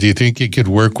he said, "Do you think you could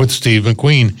work with Steve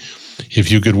McQueen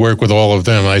if you could work with all of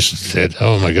them?" I said,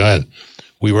 "Oh, my God.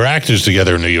 We were actors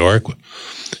together in New York.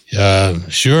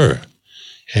 Sure."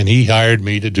 and he hired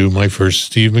me to do my first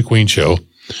Steve McQueen show,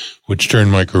 which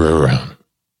turned my career around.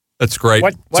 That's great.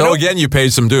 So again, you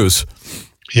paid some dues.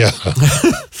 Yeah.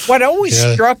 What always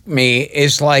struck me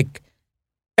is like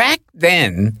back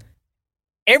then,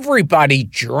 everybody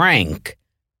drank,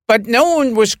 but no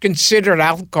one was considered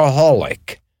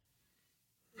alcoholic.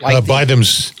 By them,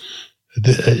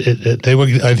 they were,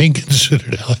 I think,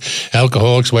 considered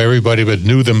alcoholics by everybody but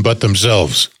knew them but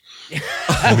themselves.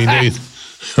 I mean,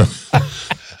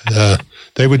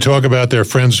 they would talk about their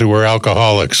friends who were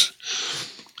alcoholics,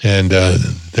 and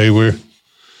they were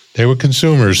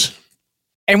consumers.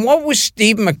 And what was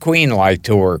Steve McQueen like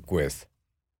to work with?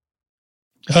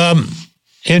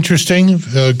 Interesting,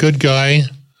 good guy.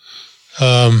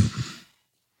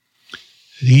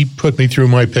 He put me through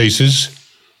my paces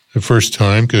the first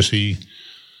time because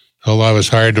although I was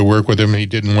hired to work with him, he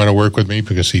didn't want to work with me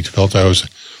because he felt I was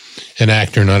an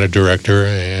actor, not a director.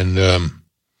 And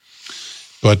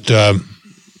but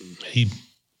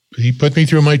he put me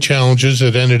through my challenges.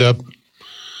 It ended up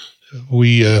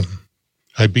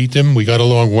I beat them. We got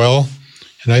along well,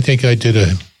 and I think I did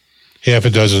half a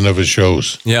dozen of his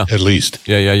shows. Yeah, at least.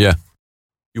 Yeah.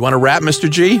 You want to rap, Mr.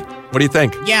 G? What do you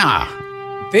think? Yeah,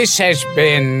 this has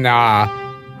been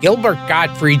Gilbert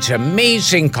Gottfried's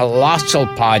amazing colossal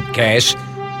podcast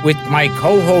with my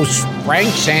co-host Frank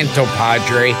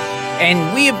Santopadre,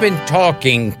 and we have been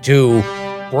talking to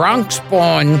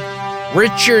Bronx-born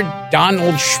Richard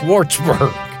Donald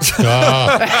Schwartzberg.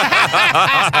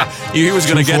 He was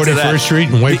going to get to that. 41st Street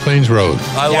and White Plains Road.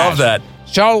 I love that.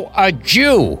 So, a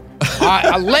Jew,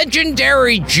 a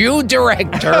legendary Jew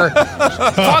director.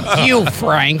 Fuck you,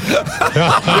 Frank,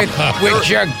 with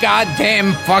your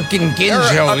goddamn fucking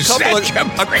ginzos.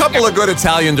 A couple of good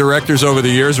Italian directors over the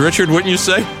years, Richard, wouldn't you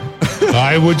say?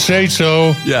 I would say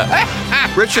so.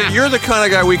 Yeah. Richard, you're the kind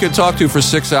of guy we could talk to for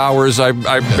 6 hours. I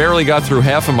barely got through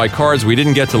half of my cards. We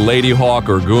didn't get to Lady Hawk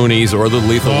or Goonies or the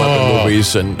Lethal Weapon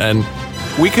movies, and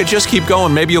we could just keep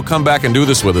going. Maybe you'll come back and do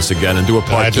this with us again and do a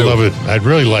part 2. I'd love it. I'd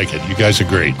really like it. You guys are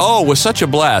great. Oh, it was such a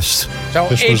blast. So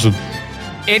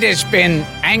it has been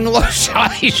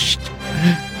anglicized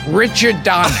Richard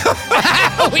Donner.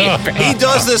 He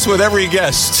does this with every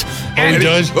guest. And he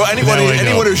does? Well,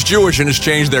 anyone who's Jewish and has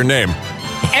changed their name.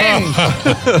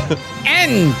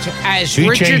 And as he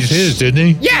Richard... changed his, didn't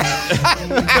he? Yeah.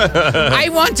 I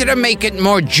wanted to make it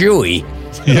more Jewy.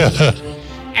 Yeah.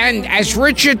 And as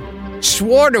Richard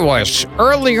swore to us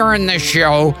earlier in the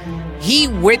show, he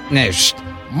witnessed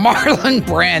Marlon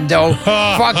Brando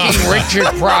fucking Richard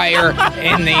Pryor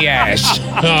in the ass.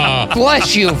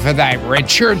 Bless you for that,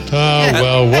 Richard. Oh,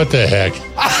 well, what the heck?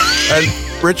 And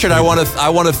Richard, I want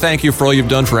to thank you for all you've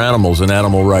done for animals and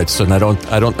animal rights. And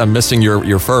I'm missing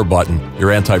your fur button,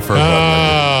 your anti-fur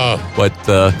button. But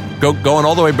going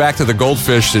all the way back to the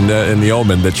goldfish in the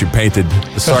Omen that you painted,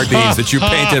 the sardines that you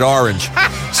painted orange.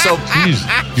 So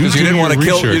because you didn't want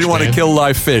to kill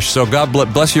live fish. So God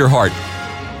bless your heart.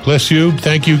 Bless you.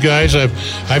 Thank you, guys. I've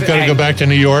got to go back to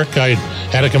New York. I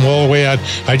had to come all the way out.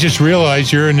 I just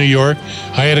realized you're in New York.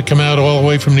 I had to come out all the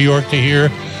way from New York to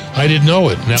here. I didn't know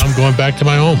it. Now I'm going back to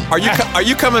my home. Are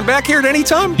you coming back here at any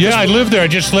time? Yeah, I live there. I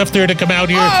just left there to come out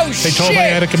here. They told me I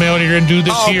had to come out here and do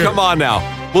this here. Oh, come on now.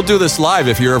 We'll do this live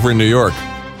if you're ever in New York.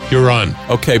 You're on.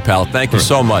 Okay, pal. Thank you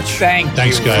so much.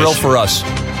 Thanks, guys. Thrill for us.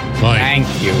 Bye.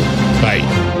 Thank you.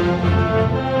 Bye.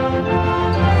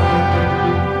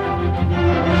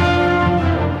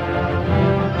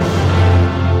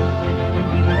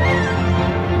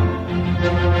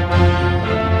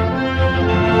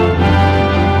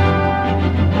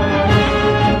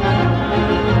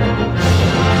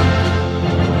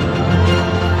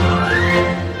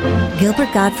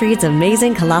 Gilbert Gottfried's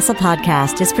Amazing Colossal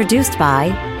Podcast is produced by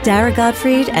Dara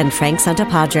Gottfried and Frank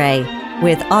Santopadre,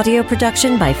 with audio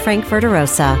production by Frank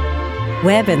Verderosa.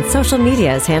 Web and social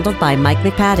media is handled by Mike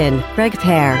McPadden, Greg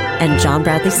Pear, and John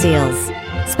Bradley Seals.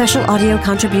 Special audio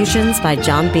contributions by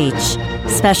John Beach.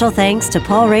 Special thanks to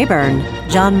Paul Rayburn,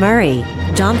 John Murray,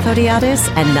 John Photiadis,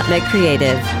 and Nutmeg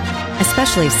Creative.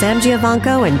 Especially Sam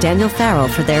Giovanco and Daniel Farrell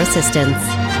for their assistance.